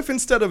 what if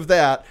instead of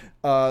that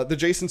the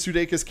Jason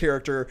Sudeikis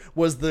character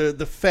was the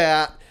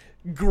fat,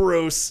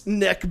 gross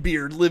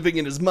neckbeard living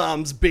in his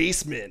mom's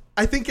basement?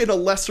 I think in a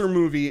lesser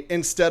movie,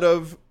 instead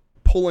of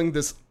pulling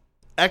this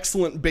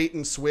excellent bait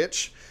and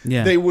switch,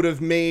 they would have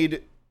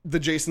made the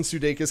Jason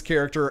Sudeikis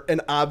character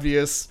an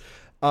obvious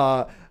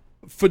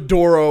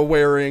fedora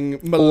wearing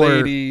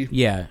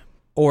milady,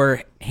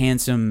 or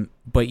handsome,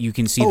 but you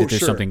can see that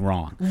there's something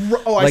wrong. I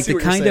like see the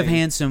what you're kind of saying.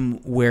 handsome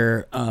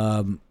where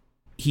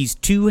he's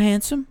too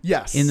handsome.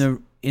 Yes, in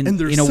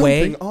there's a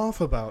way, something off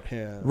about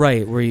him,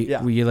 right? Where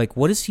you're like,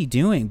 what is he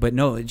doing? But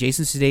no,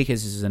 Jason Sudeikis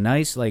is a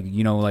nice, like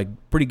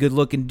pretty good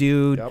looking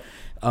dude,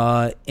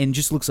 and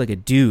just looks like a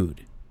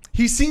dude.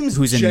 He seems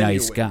who's genuine. a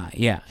nice guy.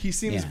 Yeah, he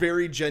seems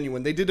very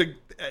genuine. They did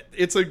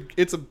it's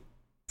a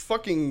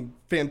fucking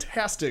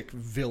fantastic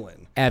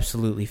villain.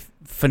 Absolutely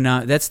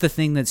phenomenal. That's the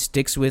thing that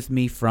sticks with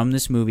me from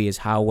this movie is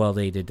how well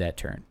they did that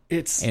turn.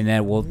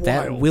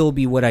 That will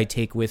be what I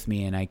take with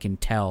me, and I can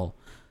tell.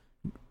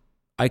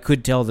 I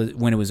could tell that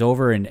when it was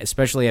over, and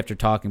especially after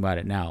talking about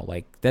it now,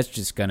 like that's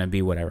just gonna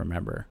be what I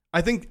remember.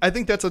 I think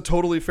that's a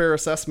totally fair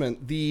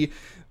assessment. The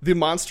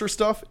monster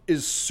stuff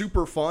is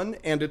super fun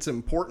and it's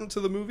important to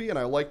the movie, and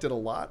I liked it a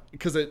lot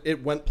because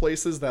it went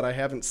places that I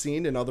haven't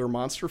seen in other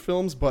monster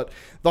films. But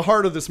the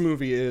heart of this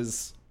movie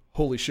is,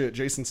 holy shit,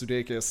 Jason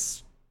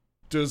Sudeikis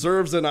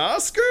deserves an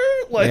Oscar.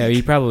 Like, yeah,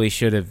 he probably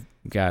should have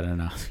gotten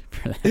an Oscar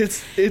for that.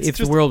 It's if just,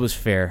 the world was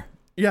fair.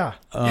 Yeah,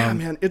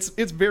 man, it's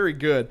very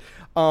good.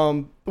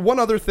 One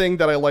other thing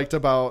that I liked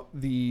about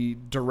the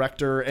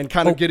director and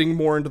kind of getting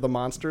more into the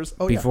monsters.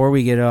 Before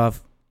we get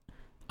off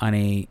on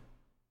a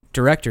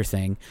director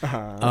thing,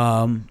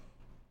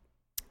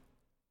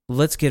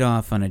 let's get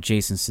off on a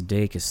Jason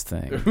Sudeikis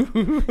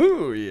thing.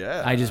 Ooh,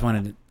 yeah. I just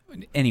wanted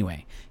to...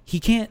 Anyway, he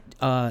can't...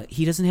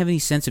 he doesn't have any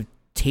sense of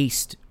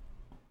taste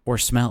or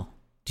smell.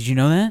 Did you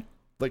know that?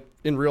 Like,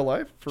 in real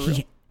life? For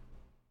real?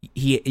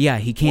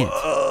 He can't.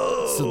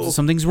 Whoa. So,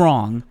 something's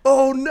wrong.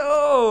 Oh,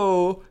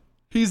 no!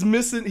 He's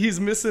missing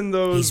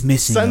those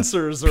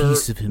sensors. A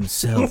piece of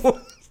himself.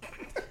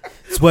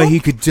 That's why he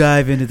could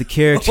dive into the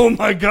character. Oh,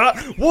 my God.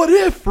 What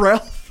if,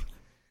 Ralph?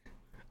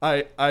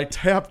 I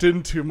tapped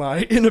into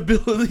my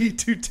inability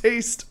to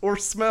taste or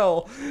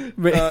smell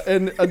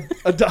and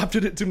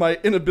adopted it to my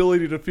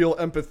inability to feel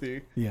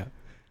empathy. Yeah.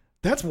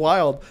 That's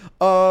wild.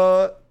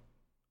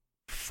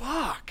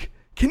 Fuck.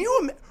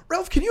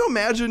 Ralph, can you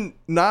imagine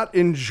not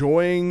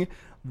enjoying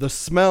the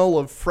smell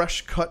of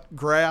fresh cut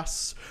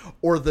grass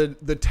or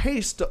the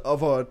taste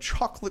of a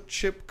chocolate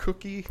chip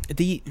cookie?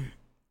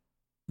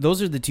 Those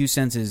are the two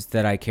senses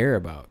that I care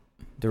about.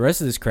 The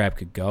rest of this crap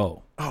could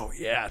go. Oh,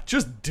 yeah.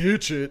 Just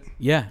ditch it.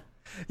 Yeah.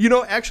 You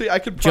know, actually, I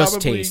could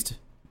probably... Just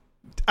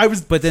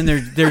taste. But then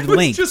they're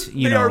linked.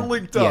 They are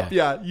linked up.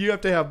 Yeah, you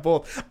have to have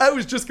both. I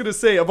was just going to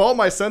say, of all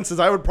my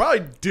senses, I would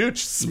probably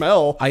ditch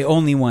smell. I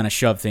only want to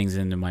shove things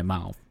into my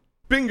mouth.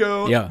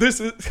 Bingo. Yeah. This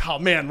is... Oh,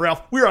 man,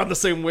 Ralph, we're on the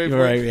same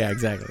wavelength. Right, yeah,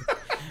 exactly.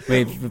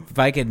 Wait, if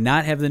I could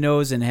not have the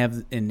nose and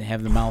have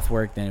the mouth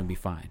work, then it'd be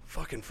fine.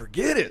 Fucking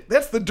forget it.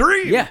 That's the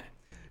dream. Yeah.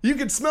 You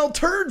could smell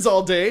turds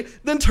all day,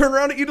 then turn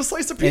around and eat a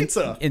slice of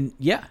pizza. And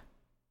yeah.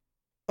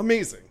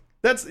 Amazing.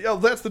 That's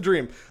the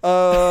dream.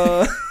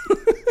 I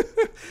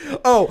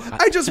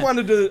just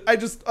wanted to.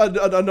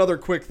 Another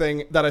quick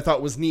thing that I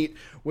thought was neat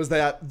was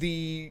that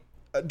the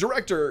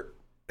director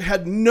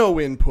had no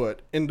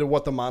input into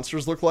what the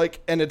monsters look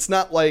like, and it's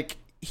not like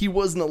he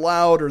wasn't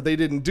allowed or they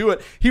didn't do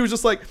it. He was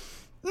just like,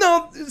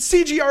 no,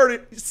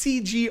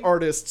 CG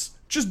artists,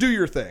 just do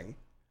your thing.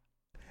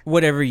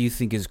 Whatever you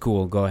think is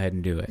cool, go ahead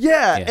and do it.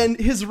 Yeah, and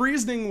his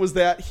reasoning was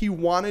that he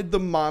wanted the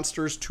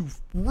monsters to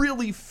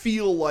really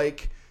feel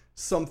like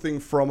something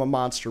from a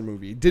monster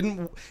movie.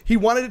 He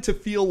wanted it to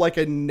feel like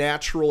a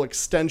natural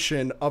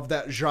extension of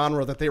that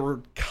genre that they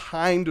were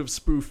kind of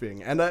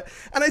spoofing. And I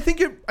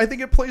think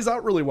it plays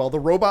out really well. The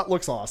robot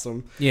looks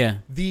awesome. Yeah.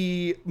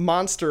 The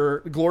monster,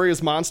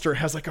 Gloria's monster,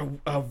 has like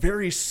a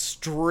very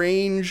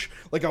strange,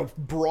 like a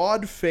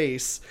broad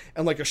face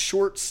and like a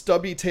short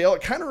stubby tail.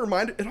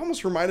 It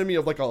almost reminded me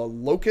of like a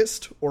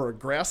locust or a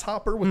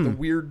grasshopper with the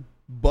weird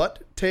butt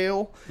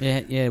tail.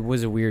 Yeah, it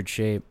was a weird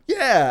shape.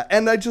 Yeah,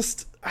 and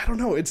I don't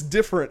know, it's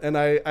different, and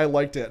I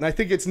liked it. And I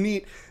think it's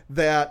neat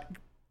that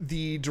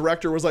the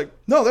director was like,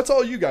 no, that's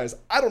all you guys.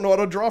 I don't know how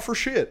to draw for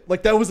shit.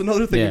 Like, that was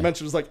another thing he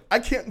mentioned, was like, I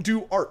can't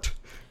do art,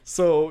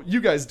 so you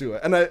guys do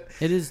it. And it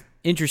is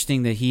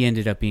interesting that he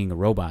ended up being a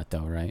robot,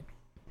 though, right?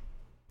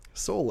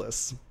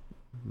 Soulless.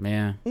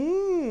 Yeah.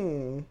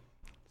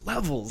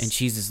 Levels. And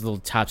she's this little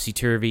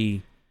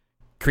topsy-turvy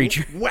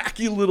creature.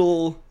 Wacky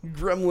little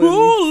gremlin.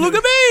 Ooh, look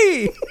at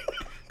me!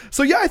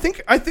 So yeah, I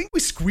think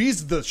we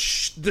squeezed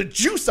the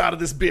juice out of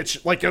this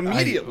bitch like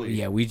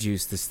immediately. We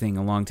juiced this thing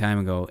a long time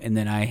ago, and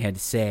then I had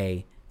to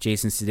say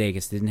Jason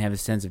Sudeikis didn't have a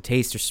sense of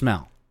taste or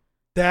smell.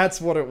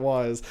 That's what it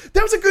was.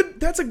 That's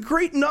a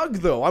great nug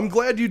though. I'm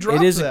glad you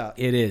dropped that.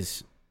 It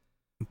is.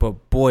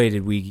 But boy,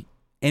 did we...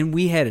 And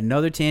we had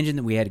another tangent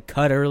that we had to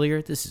cut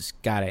earlier. This has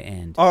got to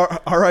end.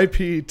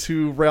 R.I.P.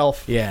 to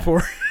Ralph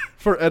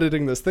for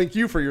editing this. Thank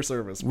you for your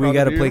service. We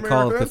got to play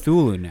Call of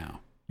Cthulhu now.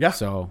 Yeah.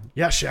 So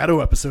Shadow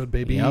episode,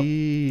 baby.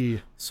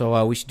 Yep.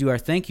 So we should do our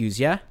thank yous,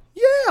 yeah?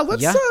 Yeah,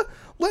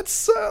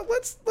 let's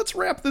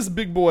wrap this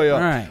big boy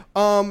up.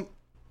 All right.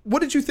 What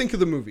did you think of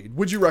the movie?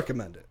 Would you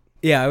recommend it?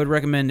 Yeah, I would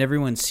recommend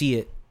everyone see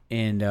it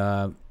and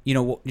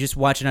just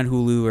watch it on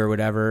Hulu or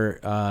whatever.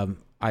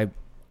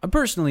 I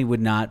personally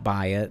would not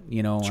buy it.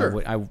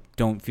 Sure. I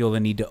don't feel the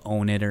need to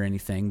own it or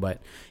anything,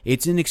 but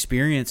it's an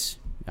experience.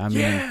 I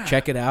mean,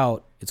 check it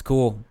out. It's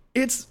cool.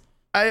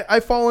 I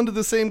fall into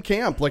the same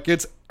camp. Like,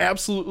 it's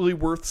absolutely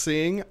worth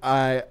seeing.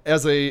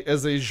 As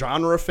a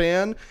genre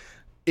fan,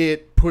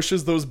 it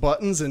pushes those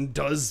buttons and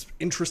does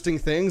interesting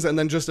things. And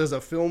then just as a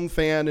film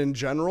fan in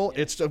general,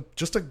 it's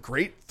just a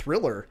great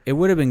thriller. It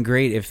would have been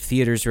great if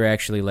theaters were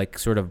actually like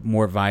sort of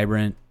more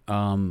vibrant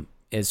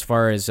as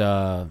far as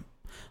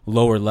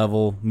lower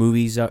level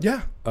movies.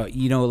 Yeah.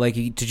 Like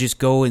to just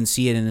go and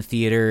see it in the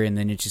theater and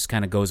then it just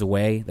kind of goes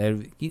away.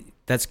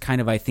 That's kind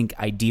of, I think,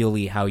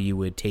 ideally how you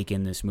would take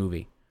in this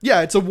movie.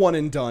 Yeah, it's a one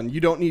and done. You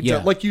don't need to,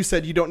 like you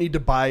said, you don't need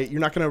to buy it.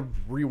 You're not going to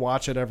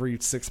rewatch it every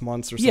 6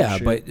 months or something. Yeah,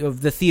 but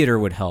the theater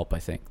would help, I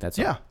think. That's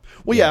all.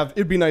 Well, yeah,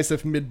 it'd be nice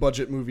if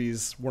mid-budget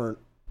movies weren't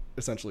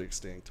essentially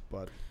extinct,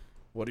 but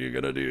what are you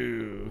going to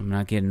do? I'm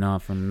not getting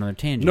off on another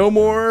tangent. No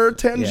more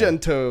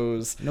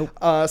tangentos. Nope.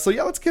 So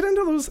yeah, let's get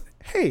into those.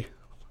 Hey,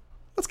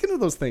 let's get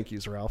into those thank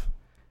yous, Ralph.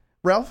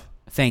 Ralph?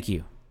 Thank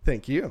you.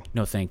 Thank you.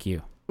 No, thank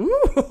you.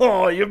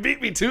 Ooh, you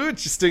beat me to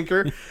it, you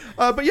stinker.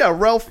 But yeah,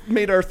 Ralph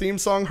made our theme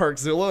song,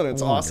 Harkzilla, and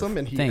it's awesome,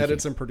 and he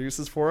edits and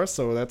produces for us,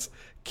 so that's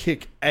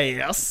kick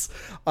ass.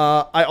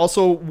 I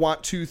also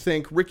want to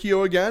thank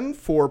Riccio again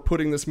for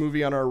putting this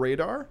movie on our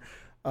radar.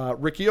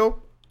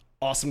 Riccio,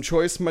 awesome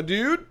choice, my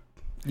dude.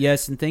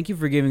 Yes, and thank you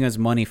for giving us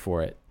money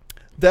for it.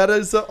 That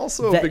is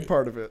also a That- big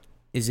part of it.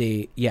 Is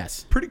a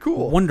yes, Pretty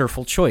cool.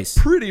 wonderful choice.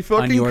 Pretty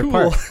fucking on your cool.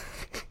 part.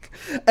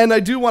 And I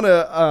do want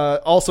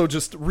to also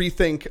just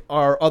rethink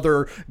our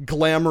other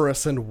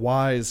glamorous and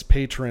wise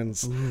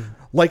patrons.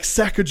 Like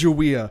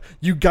Sacagawea,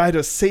 you guide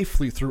us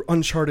safely through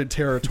uncharted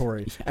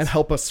territory and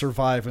help us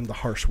survive in the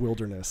harsh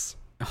wilderness.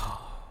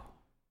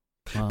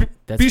 Well,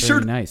 that's be very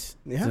sure- nice.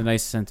 It's Yeah. a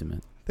nice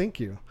sentiment.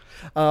 Thank you.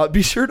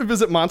 Be sure to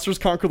visit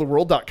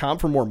monstersconquertheworld.com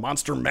for more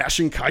monster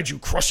mashing,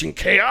 kaiju crushing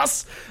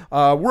chaos.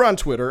 We're on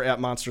Twitter at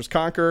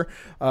monstersconquer,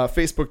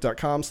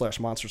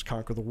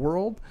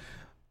 facebook.com/monstersconquertheworld.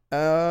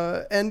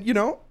 And, you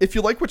know, if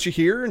you like what you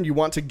hear and you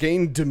want to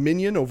gain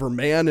dominion over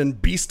man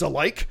and beast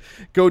alike,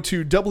 go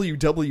to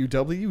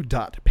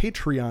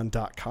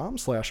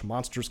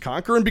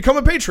www.patreon.com/monstersconquer and become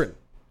a patron.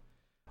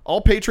 All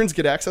patrons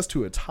get access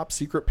to a top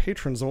secret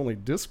patrons only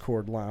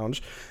Discord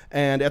lounge.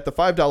 And at the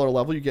 $5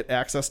 level, you get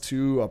access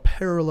to a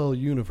parallel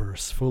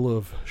universe full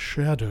of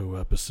shadow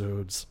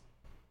episodes.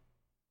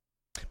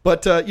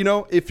 But, you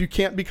know, if you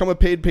can't become a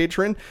paid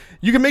patron,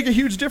 you can make a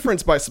huge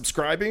difference by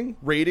subscribing,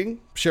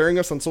 rating, sharing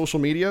us on social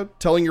media,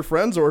 telling your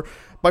friends, or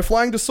by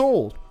flying to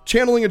Seoul,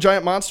 channeling a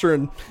giant monster,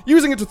 and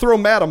using it to throw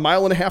Matt 1.5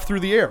 miles through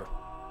the air.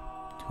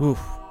 Oof.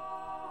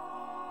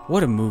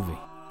 What a movie.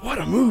 What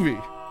a movie.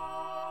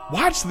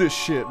 Watch this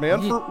shit,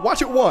 man.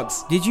 Watch it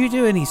once. Did you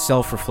do any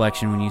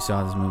self-reflection when you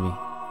saw this movie?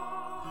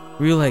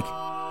 Were you like,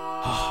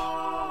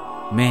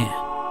 oh, man.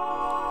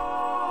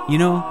 You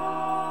know?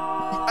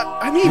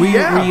 I mean, Were you,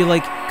 yeah. were you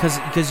like, because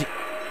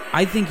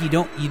I think you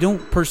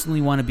don't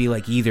personally want to be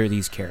like either of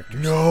these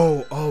characters.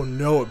 No, oh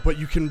no, but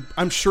you can.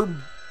 I'm sure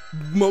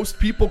most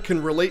people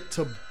can relate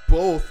to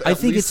both. I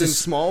think least it's in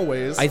small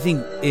ways. I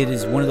think it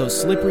is one of those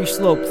slippery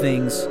slope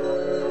things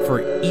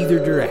for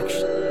either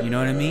direction. You know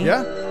what I mean?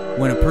 Yeah.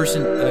 When a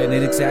person, and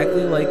it's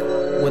exactly like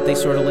what they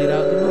sort of laid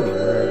out in the movie,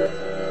 where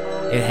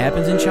it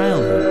happens in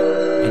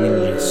childhood, and then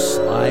you just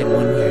slide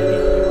one way or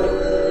the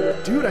other.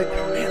 Dude, I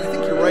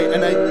think you're right,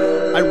 and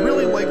I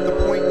really like the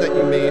point that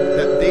you made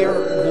that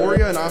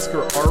Gloria and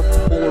Oscar are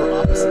polar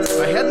opposites.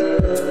 I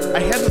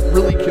hadn't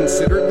really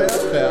considered that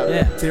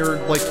Yeah. they're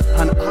like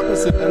on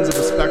opposite ends of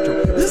the spectrum.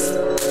 This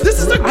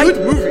is a good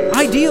movie.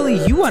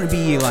 Ideally, you want to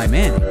be Eli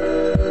Manning.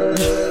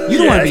 You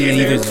don't want to be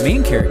any of his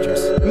main characters.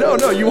 No,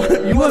 you want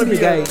to be be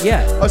the guy,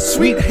 yeah. a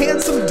sweet,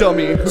 handsome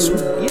dummy who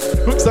Yeah.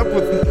 hooks up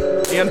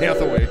with Anne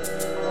Hathaway.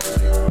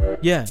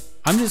 Yeah.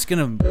 I'm just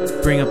going to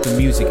bring up the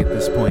music at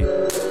this point.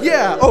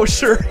 Yeah, oh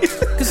sure.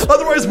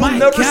 Otherwise we'll My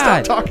never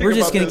God, stop talking we're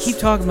just about gonna this. keep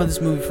talking about this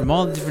movie from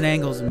all the different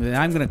angles, and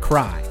I'm going to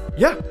cry.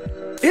 Yeah.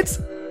 It's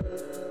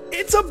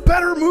a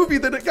better movie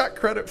than it got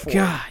credit for.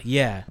 God,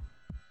 yeah.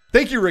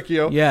 Thank you,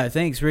 Riccio. Yeah,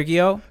 thanks,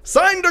 Riccio.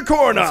 Sign to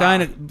Corna.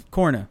 Sign a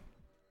Corna.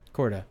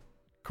 Corda.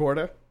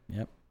 Corda.